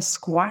kind of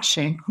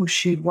squashing who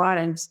she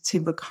wanted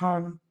to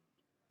become,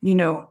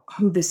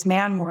 who this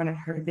man wanted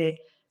her to be.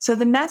 So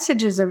the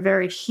messages are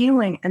very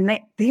healing, and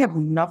they have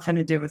nothing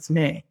to do with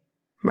me.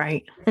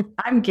 Right.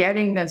 I'm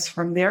getting this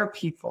from their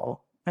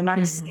people. And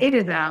I say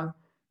to them,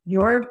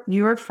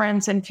 your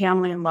friends and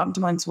family and loved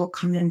ones will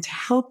come in to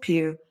help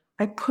you.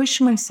 I push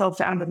myself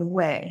out of the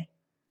way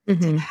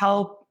to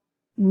help,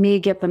 me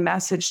get the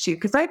message to you?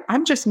 Because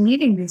I'm just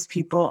meeting these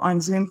people on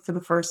Zoom for the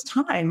first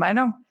time.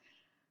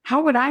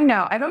 How would I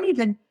know? I don't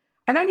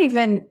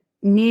even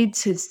need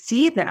to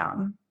see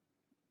them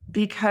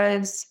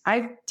because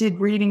I did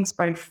readings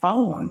by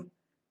phone.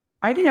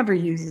 I never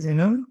use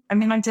Zoom. I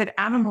mean, I did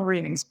animal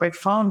readings by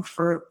phone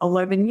for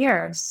 11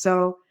 years.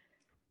 So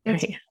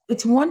Right.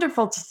 it's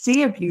wonderful to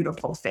see a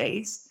beautiful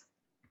face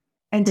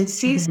and to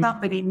see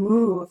somebody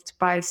moved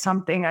by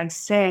something I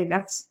say.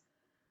 That's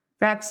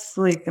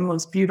like the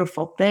most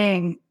beautiful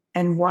thing.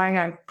 And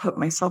why I put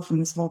myself in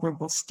this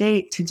vulnerable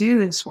state to do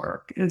this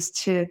work is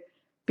to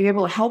be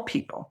able to help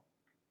people.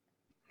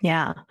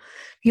 Yeah.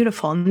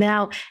 Beautiful.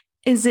 Now,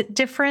 is it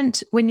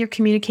different when you're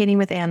communicating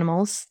with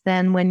animals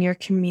than when you're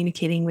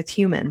communicating with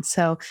humans?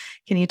 So,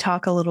 can you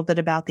talk a little bit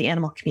about the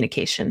animal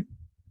communication?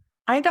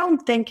 I don't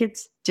think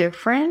it's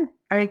different.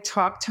 I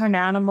talk to an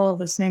animal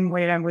the same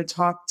way I would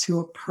talk to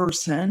a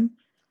person.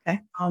 Okay.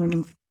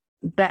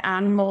 The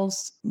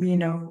animals,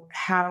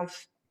 have,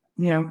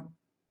 you know,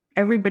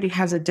 everybody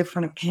has a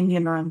different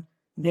opinion on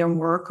their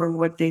work or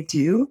what they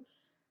do.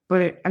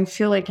 But I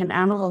feel like an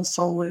animal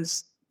soul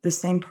is the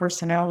same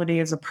personality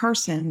as a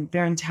person.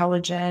 They're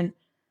intelligent.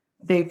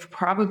 They've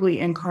probably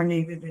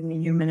incarnated in a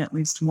human at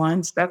least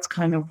once. That's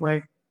kind of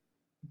like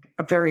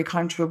a very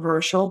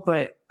controversial,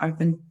 but I've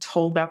been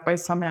told that by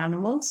some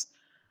animals.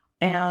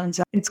 And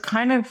it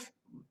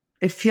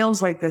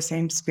feels like the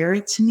same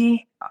spirit to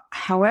me.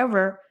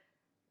 However,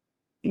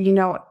 you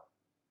know,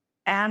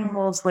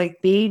 animals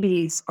like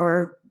babies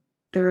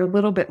they're a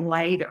little bit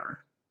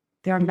lighter.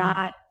 They're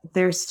not,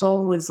 their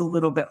soul is a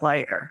little bit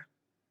lighter.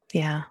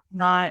 Yeah.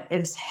 Not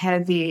as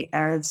heavy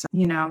as,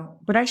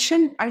 but I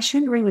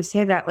shouldn't really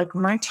say that. Like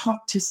when I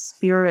talk to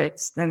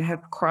spirits that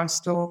have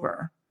crossed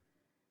over,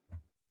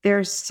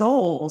 their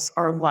souls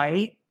are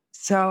light.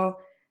 So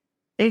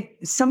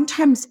it's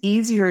sometimes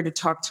easier to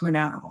talk to an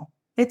animal.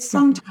 It's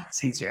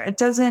sometimes easier. It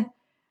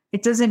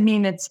doesn't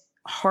mean it's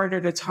harder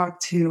to talk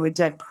to a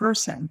dead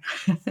person,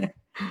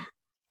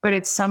 but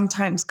it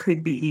sometimes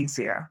could be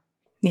easier.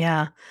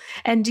 Yeah.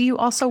 And do you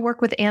also work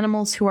with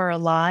animals who are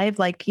alive?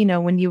 Like,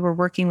 when you were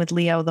working with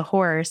Leo the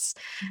horse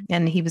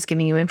and he was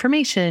giving you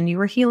information, you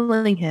were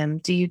healing him.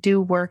 Do you do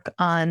work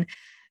on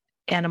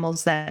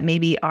animals that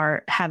maybe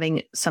are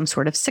having some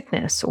sort of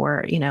sickness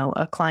or,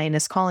 a client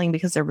is calling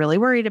because they're really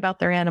worried about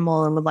their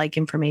animal and would like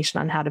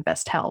information on how to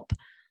best help?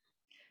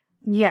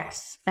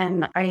 Yes.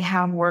 And I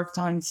have worked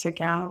on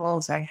sick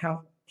animals. I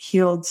have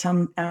healed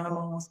some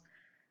animals.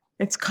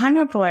 It's kind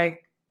of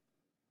like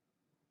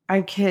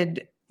I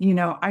could,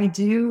 I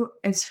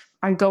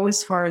go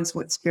as far as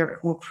what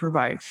spirit will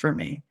provide for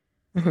me.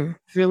 Mm-hmm.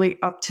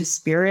 Really up to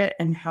spirit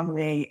and how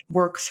they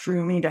work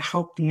through me to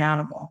help the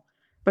animal.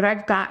 But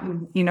I've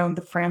gotten,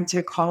 the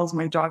frantic calls,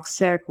 my dog's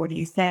sick, what do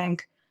you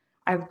think?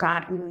 I've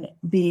gotten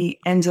the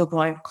end of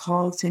life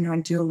calls. I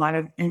do a lot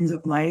of end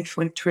of life,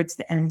 like towards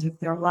the end of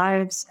their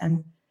lives.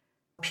 And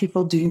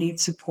people do need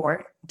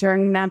support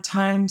during that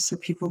time. So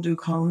people do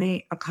call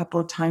me a couple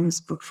of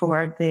times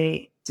before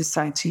they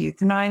decide to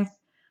euthanize.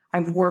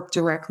 I've worked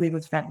directly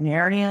with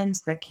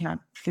veterinarians that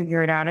can't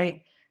figure it out.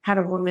 I had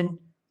a woman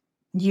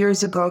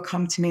years ago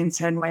come to me and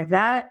said, my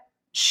vet,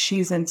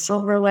 she's in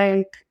Silver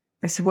Lake.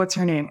 I said, what's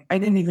her name? I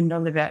didn't even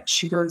know the vet.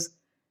 She goes,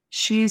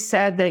 she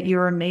said that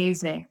you're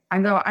amazing. I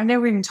go, I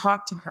never even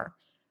talked to her.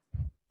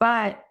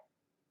 But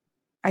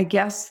I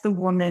guess the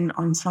woman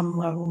on some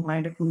level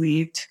might have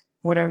believed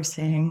what I was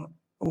saying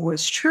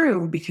was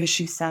true because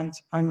she sent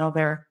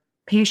another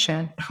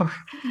patient or,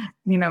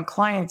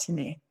 client to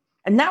me.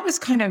 And that was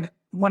kind of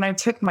when I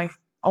took my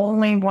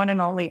one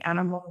and only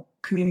animal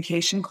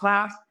communication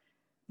class.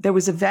 There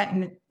was a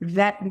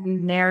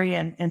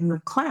veterinarian in the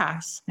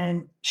class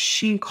and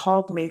she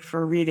called me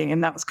for a reading.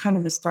 And that was kind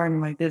of the start of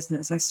my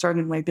business. I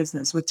started my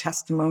business with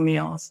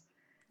testimonials.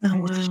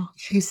 Oh, wow.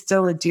 She's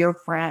still a dear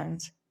friend.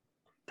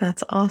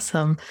 That's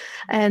awesome.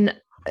 And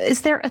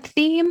is there a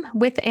theme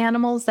with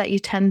animals that you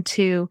tend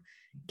to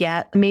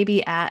get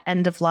maybe at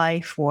end of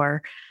life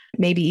or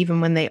maybe even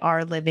when they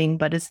are living,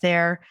 but is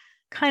there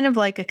kind of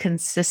like a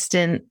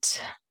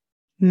consistent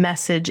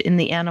message in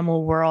the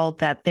animal world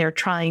that they're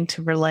trying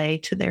to relay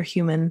to their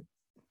human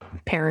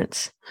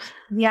parents?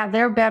 Yeah,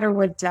 they're better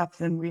with death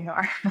than we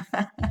are.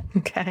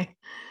 Okay.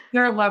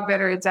 They're a lot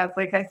better at death.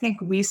 Like I think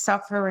we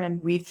suffer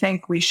and we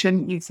think we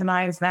shouldn't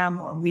euthanize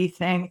them, or we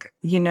think,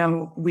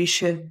 we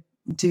should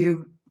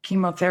do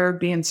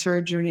chemotherapy and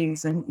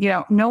surgeries. And,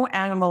 no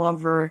animal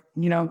over,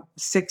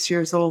 6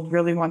 years old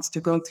really wants to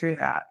go through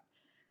that.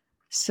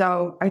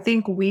 So I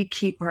think we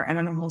keep our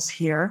animals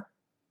here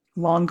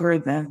longer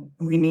than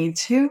we need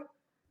to,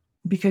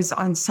 because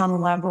on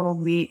some level,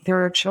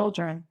 they're our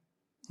children,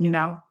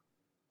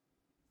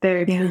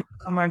 they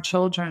become our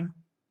children.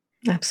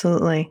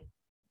 Absolutely.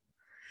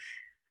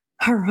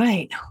 All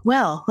right.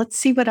 Well, let's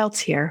see what else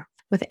here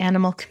with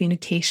animal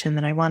communication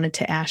that I wanted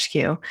to ask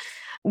you.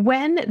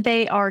 When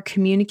they are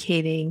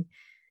communicating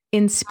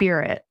in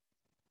spirit,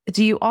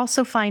 do you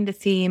also find a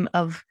theme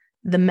of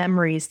the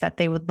memories that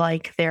they would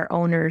like their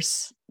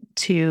owners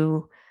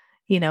to,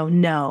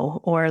 know,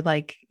 or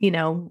like,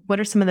 what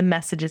are some of the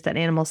messages that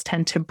animals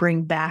tend to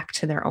bring back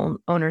to their own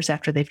owners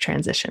after they've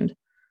transitioned?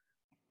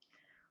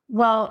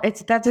 Well,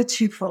 that's a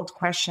twofold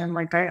question.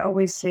 Like I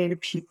always say to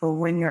people,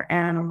 when your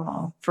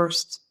animal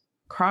first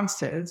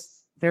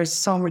crosses, there's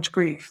so much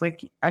grief.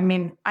 Like, I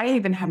mean, I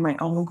even have my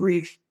own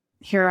grief.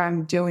 Here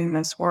I'm doing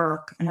this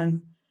work,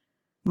 and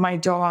my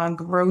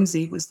dog,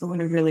 Rosie, was the one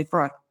who really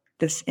brought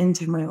this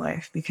into my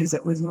life because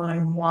it was my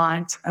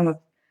want of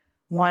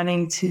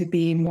wanting to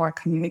be more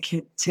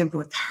communicative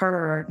with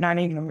her, not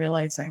even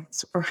realizing I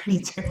was already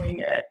doing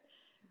it,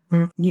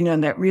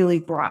 that really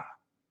brought,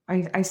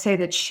 I say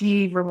that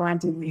she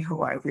reminded me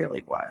who I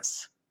really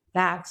was.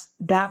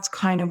 That's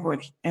kind of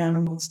what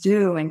animals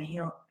do, and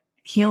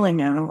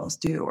healing animals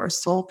do, or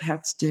soul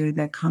pets do,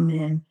 that come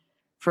in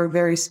for a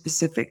very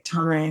specific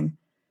time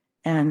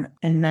and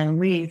then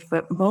leave.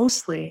 But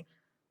mostly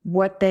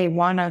what they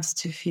want us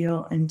to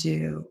feel and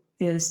do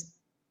is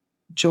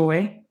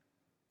joy,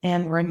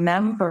 and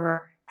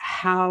remember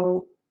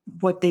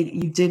what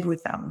you did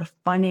with them, the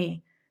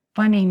funny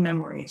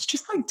memories,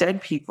 just like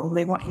dead people.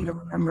 They want you to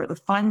remember the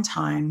fun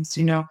times.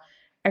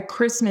 At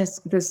Christmas,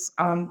 this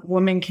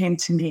woman came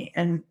to me,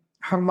 and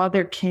her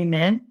mother came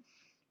in,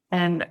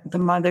 and the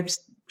mother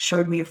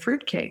showed me a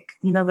fruitcake,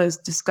 those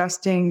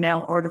disgusting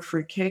mail order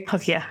fruitcake. Oh,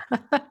 yeah.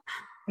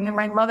 And then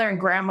my mother and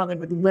grandmother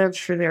would live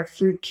for their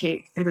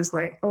fruitcake. It was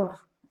like, oh,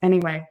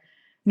 anyway,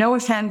 no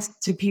offense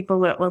to people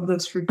that love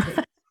those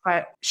fruitcakes,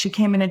 but she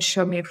came in and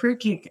showed me a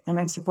fruitcake. And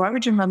I said, why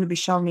would your mother be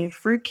showing me a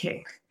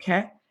fruitcake?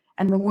 Okay.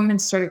 And the woman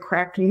started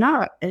cracking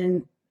up.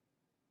 And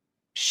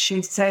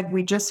she said,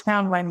 we just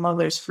found my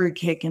mother's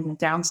fruitcake in the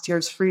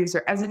downstairs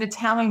freezer. As an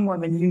Italian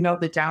woman,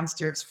 the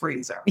downstairs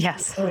freezer.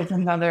 Yes. So it's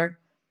another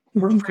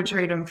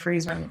refrigerator and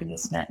freezer in the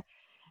basement.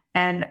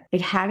 And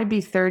it had to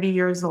be 30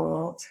 years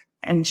old.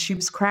 And she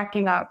was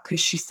cracking up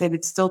because she said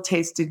it still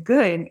tasted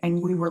good.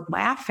 And we were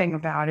laughing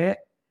about it.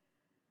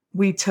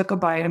 We took a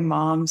bite of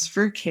Mom's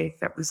fruitcake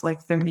that was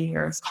like 30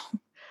 years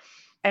old.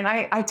 And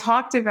I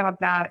talked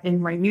about that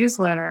in my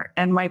newsletter.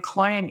 And my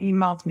client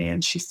emailed me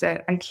and she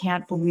said, I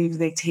can't believe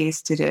they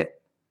tasted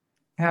it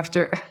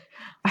after.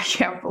 I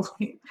can't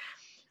believe.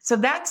 So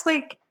that's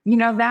like,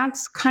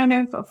 that's kind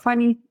of a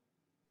funny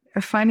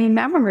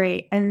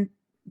memory. And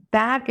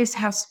that is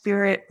how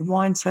spirit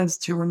wants us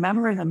to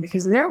remember them,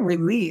 because they're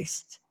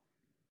released.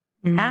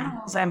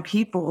 Animals and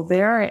people,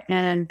 they're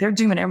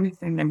doing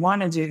everything they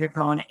want to do. They're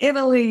going to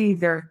Italy,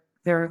 they're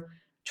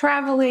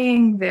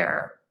traveling,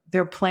 they're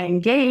playing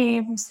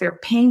games, they're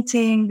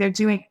painting, they're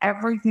doing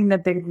everything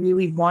that they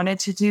really wanted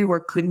to do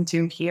or couldn't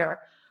do here,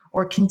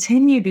 or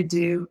continue to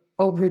do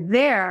over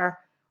there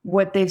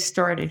what they've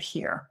started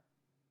here.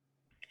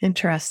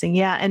 Interesting.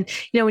 Yeah. And,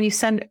 when you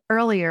said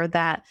earlier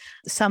that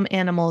some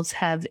animals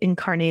have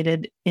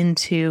incarnated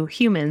into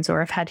humans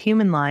or have had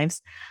human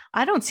lives,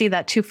 I don't see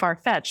that too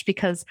far-fetched,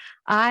 because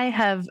I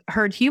have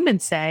heard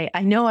humans say,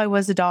 I know I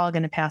was a dog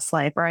in a past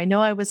life, or I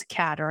know I was a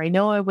cat, or I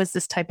know I was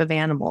this type of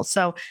animal.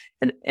 So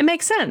it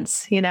makes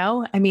sense.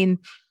 I mean,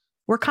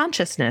 we're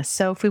consciousness.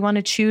 So if we want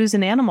to choose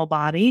an animal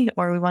body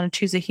or we want to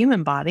choose a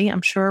human body,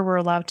 I'm sure we're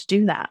allowed to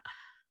do that.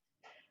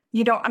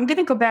 I'm going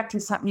to go back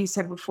to something you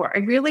said before. I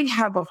really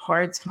have a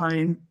hard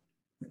time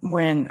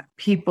when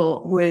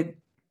people would,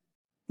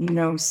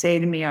 say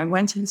to me, I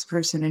went to this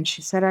person and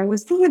she said, I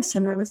was this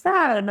and I was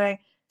that, and I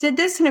did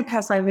this in a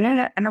past life.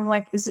 And I'm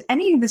like, is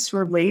any of this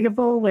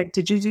relatable? Like,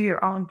 did you do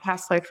your own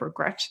past life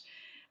regression?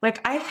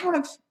 Like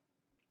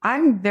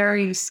I'm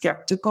very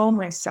skeptical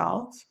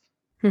myself.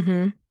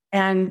 Mm-hmm.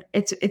 And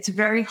it's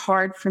very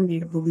hard for me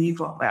to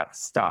believe all that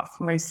stuff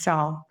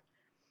myself.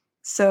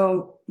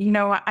 So,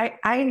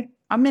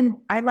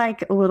 I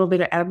like a little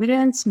bit of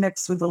evidence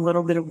mixed with a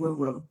little bit of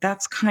woo-woo.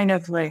 That's kind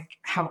of like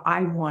how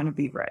I want to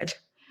be read.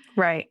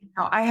 Right.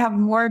 Now, I have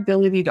more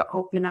ability to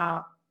open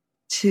up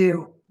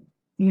to,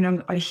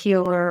 a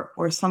healer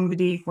or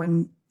somebody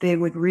when they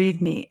would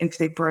read me, if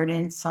they brought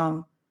in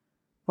some,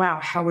 wow,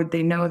 how would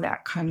they know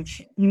that kind of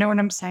thing? You know what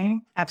I'm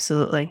saying?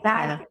 Absolutely.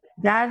 That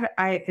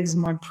is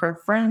my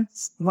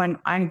preference when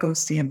I go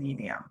see a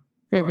medium,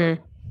 or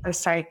a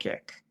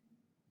psychic.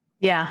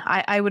 Yeah,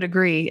 I would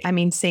agree. I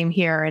mean, same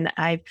here. And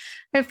I've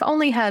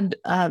only had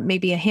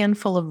maybe a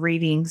handful of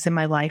readings in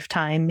my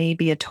lifetime,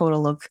 maybe a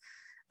total of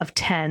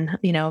 10,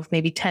 of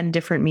maybe 10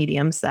 different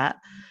mediums that,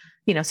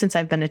 since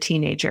I've been a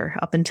teenager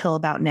up until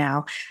about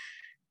now.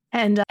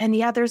 And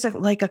yeah, there's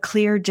a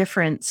clear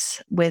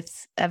difference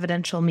with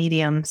evidential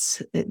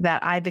mediums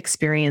that I've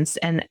experienced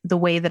and the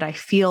way that I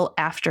feel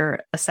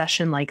after a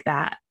session like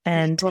that.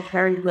 And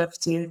very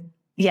lifted.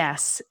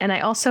 Yes. And I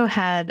also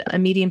had a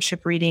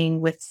mediumship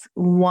reading with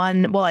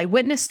I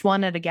witnessed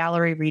one at a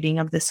gallery reading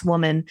of this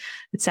woman.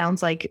 It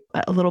sounds like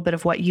a little bit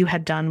of what you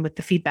had done with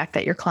the feedback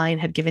that your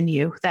client had given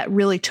you that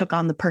really took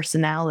on the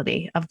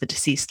personality of the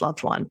deceased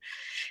loved one.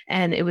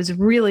 And it was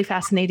really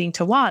fascinating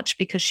to watch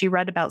because she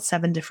read about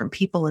 7 different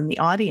people in the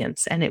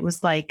audience. And it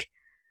was like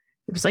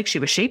it was like she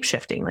was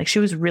shape-shifting, like she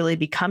was really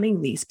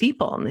becoming these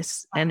people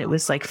and it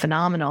was like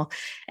phenomenal.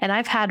 And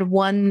I've had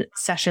one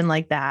session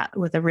like that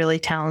with a really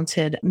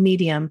talented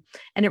medium,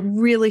 and it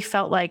really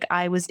felt like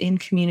I was in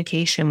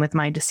communication with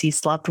my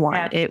deceased loved one.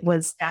 Yes. It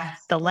was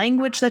Yes. the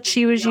language that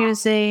she was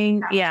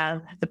using. Yeah.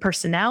 The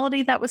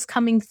personality that was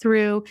coming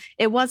through.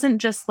 It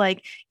wasn't just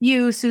like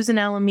you, Susan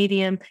Allen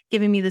medium,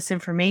 giving me this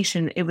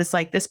information. It was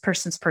like this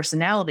person's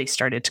personality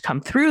started to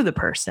come through the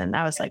person.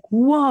 I was like,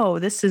 whoa,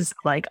 this is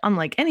like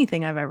unlike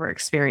anything I've ever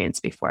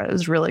experienced before. It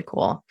was really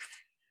cool.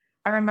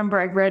 I remember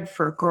I read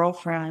for a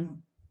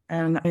girlfriend,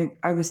 and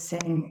I was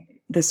saying,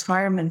 this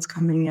fireman's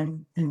coming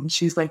in, and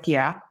she's like,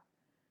 yeah.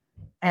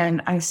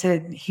 And I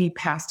said, he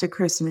passed at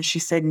Christmas. She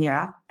said,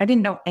 yeah. I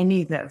didn't know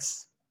any of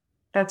this.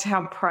 That's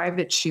how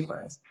private she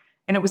was.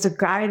 And it was a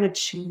guy that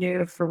she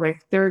knew for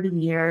like 30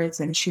 years,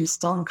 and she was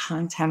still in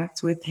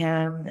contact with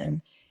him.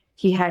 And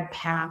he had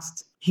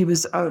passed. He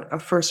was a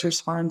first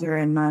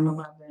responder in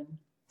 9/11.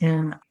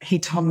 And he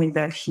told me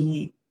that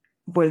he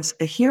was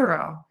a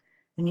hero.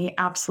 And he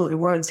absolutely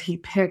was. He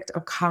picked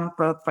a cop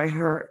up by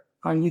her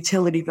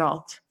utility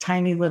belt,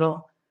 tiny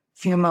little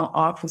female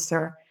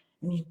officer,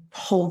 and he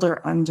pulled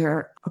her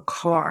under a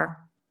car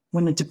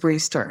when the debris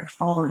started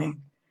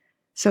falling.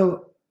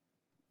 So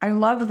I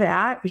love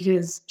that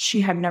because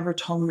she had never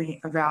told me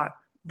about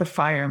the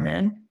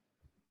firemen.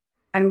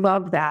 I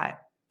love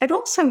that. It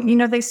also,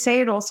 they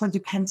say it also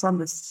depends on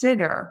the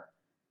sitter.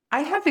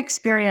 I have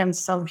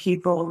experienced some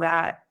people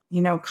that,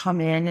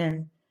 come in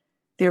and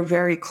they're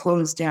very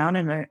closed down,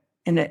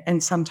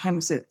 and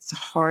sometimes it's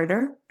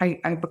harder.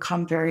 I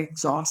become very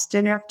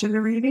exhausted after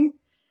the reading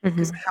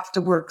because I have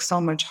to work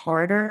so much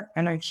harder,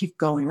 and I keep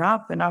going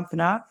up and up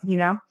and up,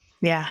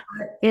 Yeah.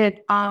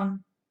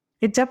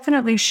 It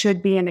definitely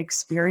should be an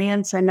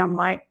experience. I know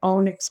my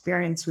own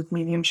experience with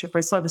mediumship. I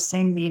saw the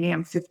same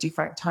medium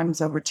 55 times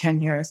over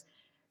 10 years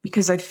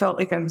because I felt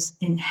like I was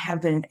in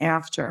heaven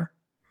after.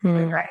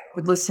 I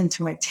would listen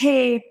to my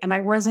tape, and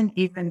I wasn't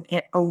even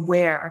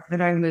aware that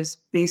I was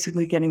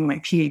basically getting my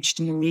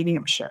PhD in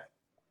mediumship.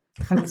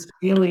 I was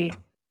really,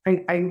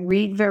 I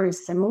read very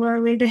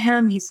similarly to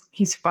him.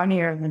 He's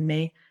funnier than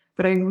me,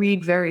 but I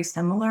read very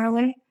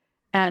similarly.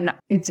 And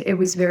it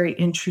was very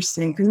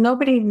interesting because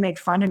nobody made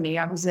fun of me.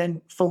 I was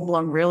in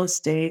full-blown real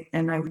estate,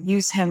 and I would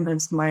use him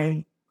as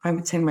my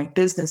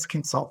business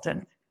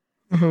consultant.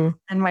 And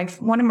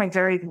one of my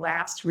very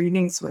last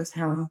readings was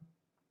him.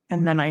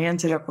 And then I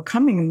ended up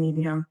becoming a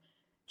medium.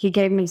 He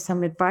gave me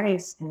some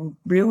advice in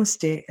real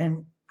estate,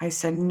 and I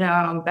said,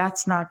 no,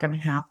 that's not going to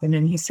happen.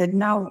 And he said,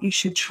 no, you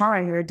should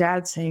try. Your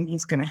dad's saying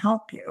he's going to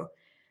help you.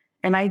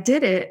 And I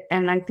did it.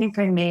 And I think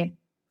I made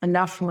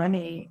enough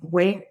money,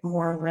 way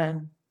more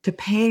than to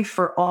pay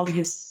for all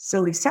his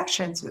silly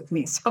sessions with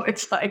me. So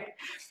it's like,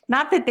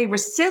 not that they were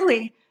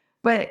silly,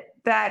 but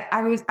that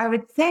I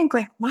would think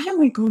like, why am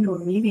I going to a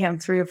medium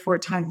 3 or 4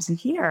 times a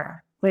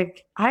year?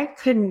 Like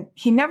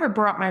he never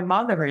brought my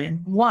mother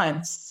in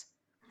once,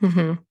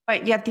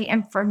 but yet the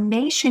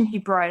information he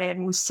brought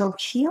in was so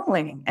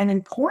healing and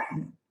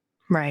important.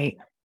 Right.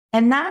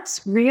 And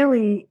that's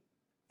really,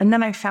 and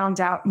then I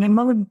found out my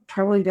mother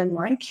probably didn't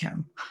like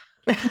him.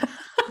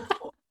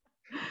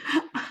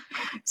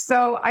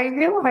 So I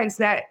realized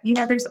that,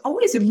 there's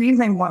always a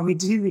reason why we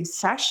do these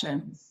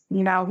sessions.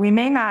 We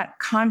may not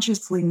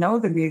consciously know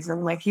the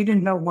reason, like you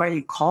didn't know why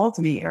you called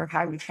me or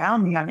how you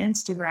found me on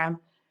Instagram,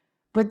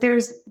 but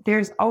there's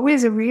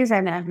always a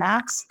reason. And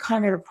that's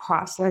kind of a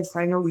process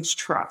I always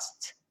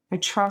trust. I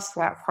trust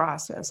that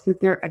process,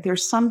 that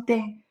there's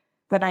something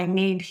that I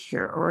need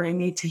here, or I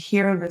need to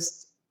hear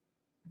this.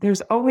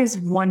 There's always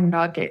one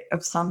nugget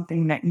of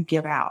something that you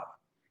give out.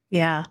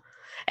 Yeah.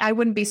 I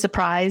wouldn't be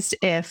surprised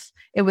if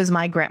it was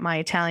my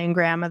Italian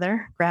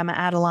grandmother, Grandma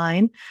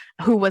Adeline,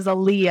 who was a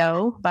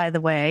Leo, by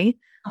the way.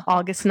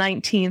 August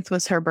 19th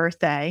was her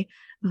birthday,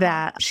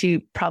 that she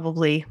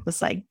probably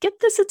was like, get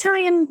this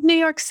Italian New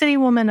York City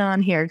woman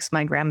on here. Because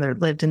my grandmother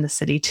lived in the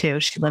city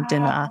too. She lived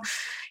in, I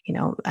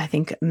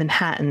think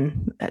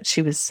Manhattan.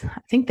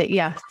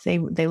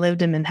 They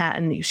lived in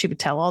Manhattan. She would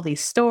tell all these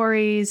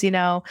stories,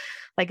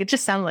 like it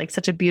just sounded like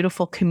such a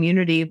beautiful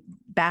community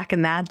back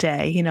in that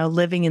day,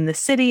 living in the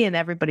city, and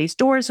everybody's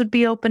doors would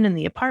be open in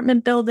the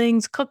apartment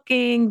buildings,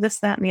 cooking, this,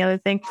 that, and the other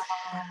thing.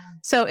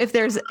 So if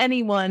there's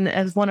anyone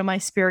as one of my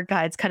spirit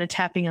guides kind of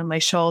tapping on my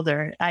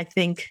shoulder, I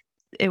think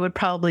it would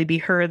probably be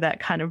her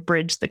that kind of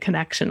bridged the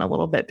connection a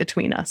little bit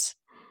between us.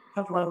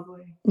 How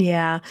lovely.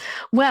 Yeah.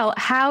 Well,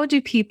 how do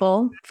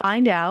people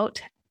find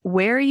out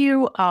where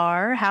you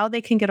are, how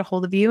they can get a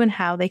hold of you, and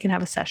how they can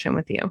have a session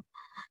with you?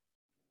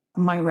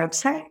 My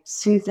website,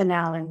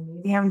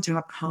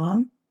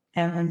 SusanAllenMedium.com,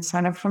 and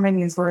sign up for my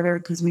newsletter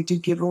because we do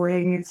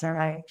giveaways, and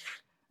I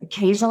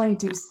occasionally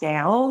do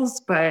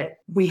sales, but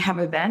we have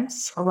a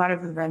lot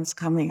of events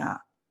coming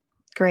up.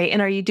 Great.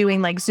 And are you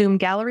doing like Zoom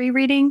gallery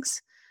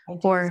readings?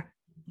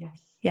 Yes.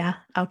 Yeah.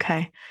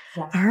 Okay.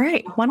 Yes. All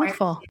right.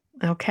 Wonderful.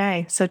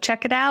 Okay. So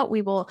check it out.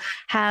 We will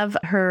have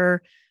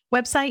her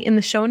website in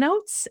the show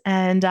notes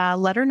and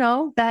let her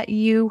know that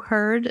you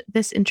heard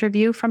this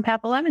interview from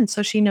Path 11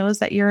 so she knows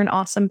that you're an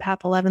awesome Path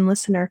 11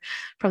 listener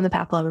from the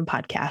Path 11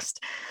 podcast.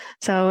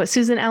 So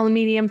Susan Allen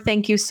Medium,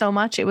 thank you so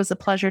much. It was a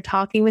pleasure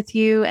talking with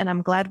you, and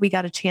I'm glad we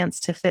got a chance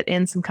to fit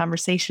in some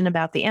conversation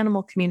about the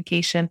animal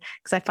communication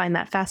because I find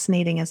that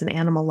fascinating as an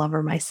animal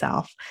lover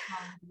myself.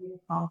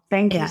 Beautiful.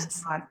 Thank you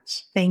so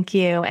much. Thank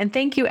you. And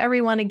thank you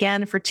everyone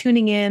again for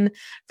tuning in,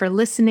 for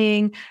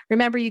listening.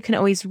 Remember, you can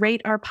always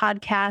rate our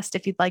podcast.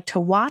 If you'd like to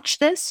watch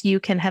this, you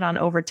can head on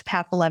over to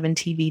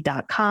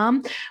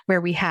path11tv.com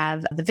where we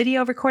have the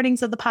video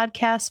recordings of the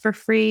podcast for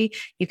free.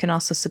 You can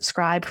also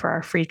subscribe for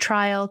our free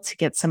trial to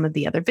get some of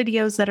the other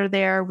videos that are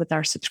there with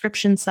our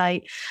subscription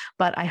site.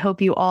 But I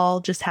hope you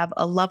all just have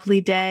a lovely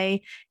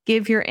day.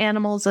 Give your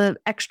animals an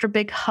extra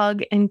big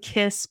hug and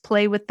kiss,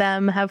 play with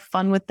them, have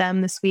fun with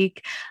them this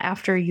week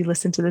after you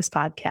listen to this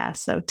podcast.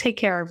 So take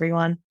care,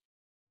 everyone.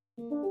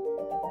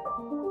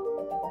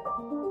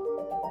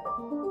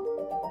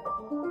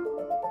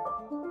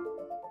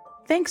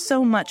 Thanks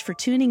so much for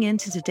tuning in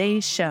to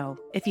today's show.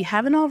 If you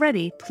haven't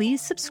already,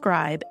 please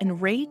subscribe and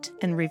rate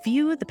and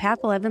review the Path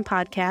 11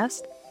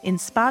 podcast in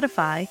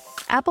Spotify,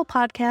 Apple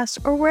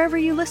Podcasts, or wherever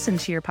you listen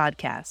to your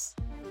podcasts.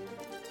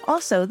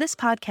 Also, this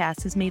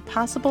podcast is made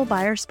possible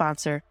by our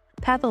sponsor,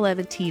 Path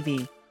 11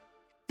 TV.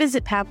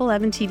 Visit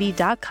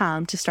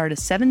path11tv.com to start a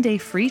 7-day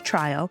free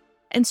trial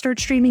and start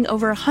streaming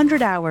over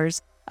 100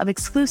 hours of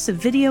exclusive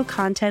video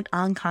content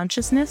on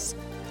consciousness,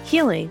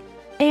 healing,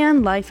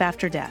 and life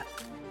after death.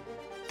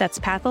 That's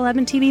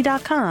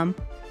path11tv.com,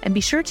 and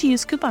be sure to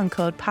use coupon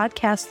code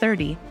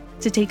PODCAST30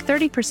 to take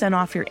 30%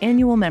 off your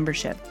annual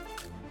membership.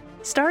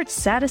 Start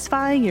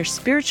satisfying your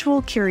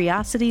spiritual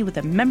curiosity with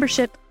a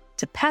membership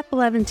to Path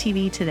 11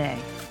 TV today.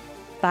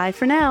 Bye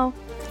for now.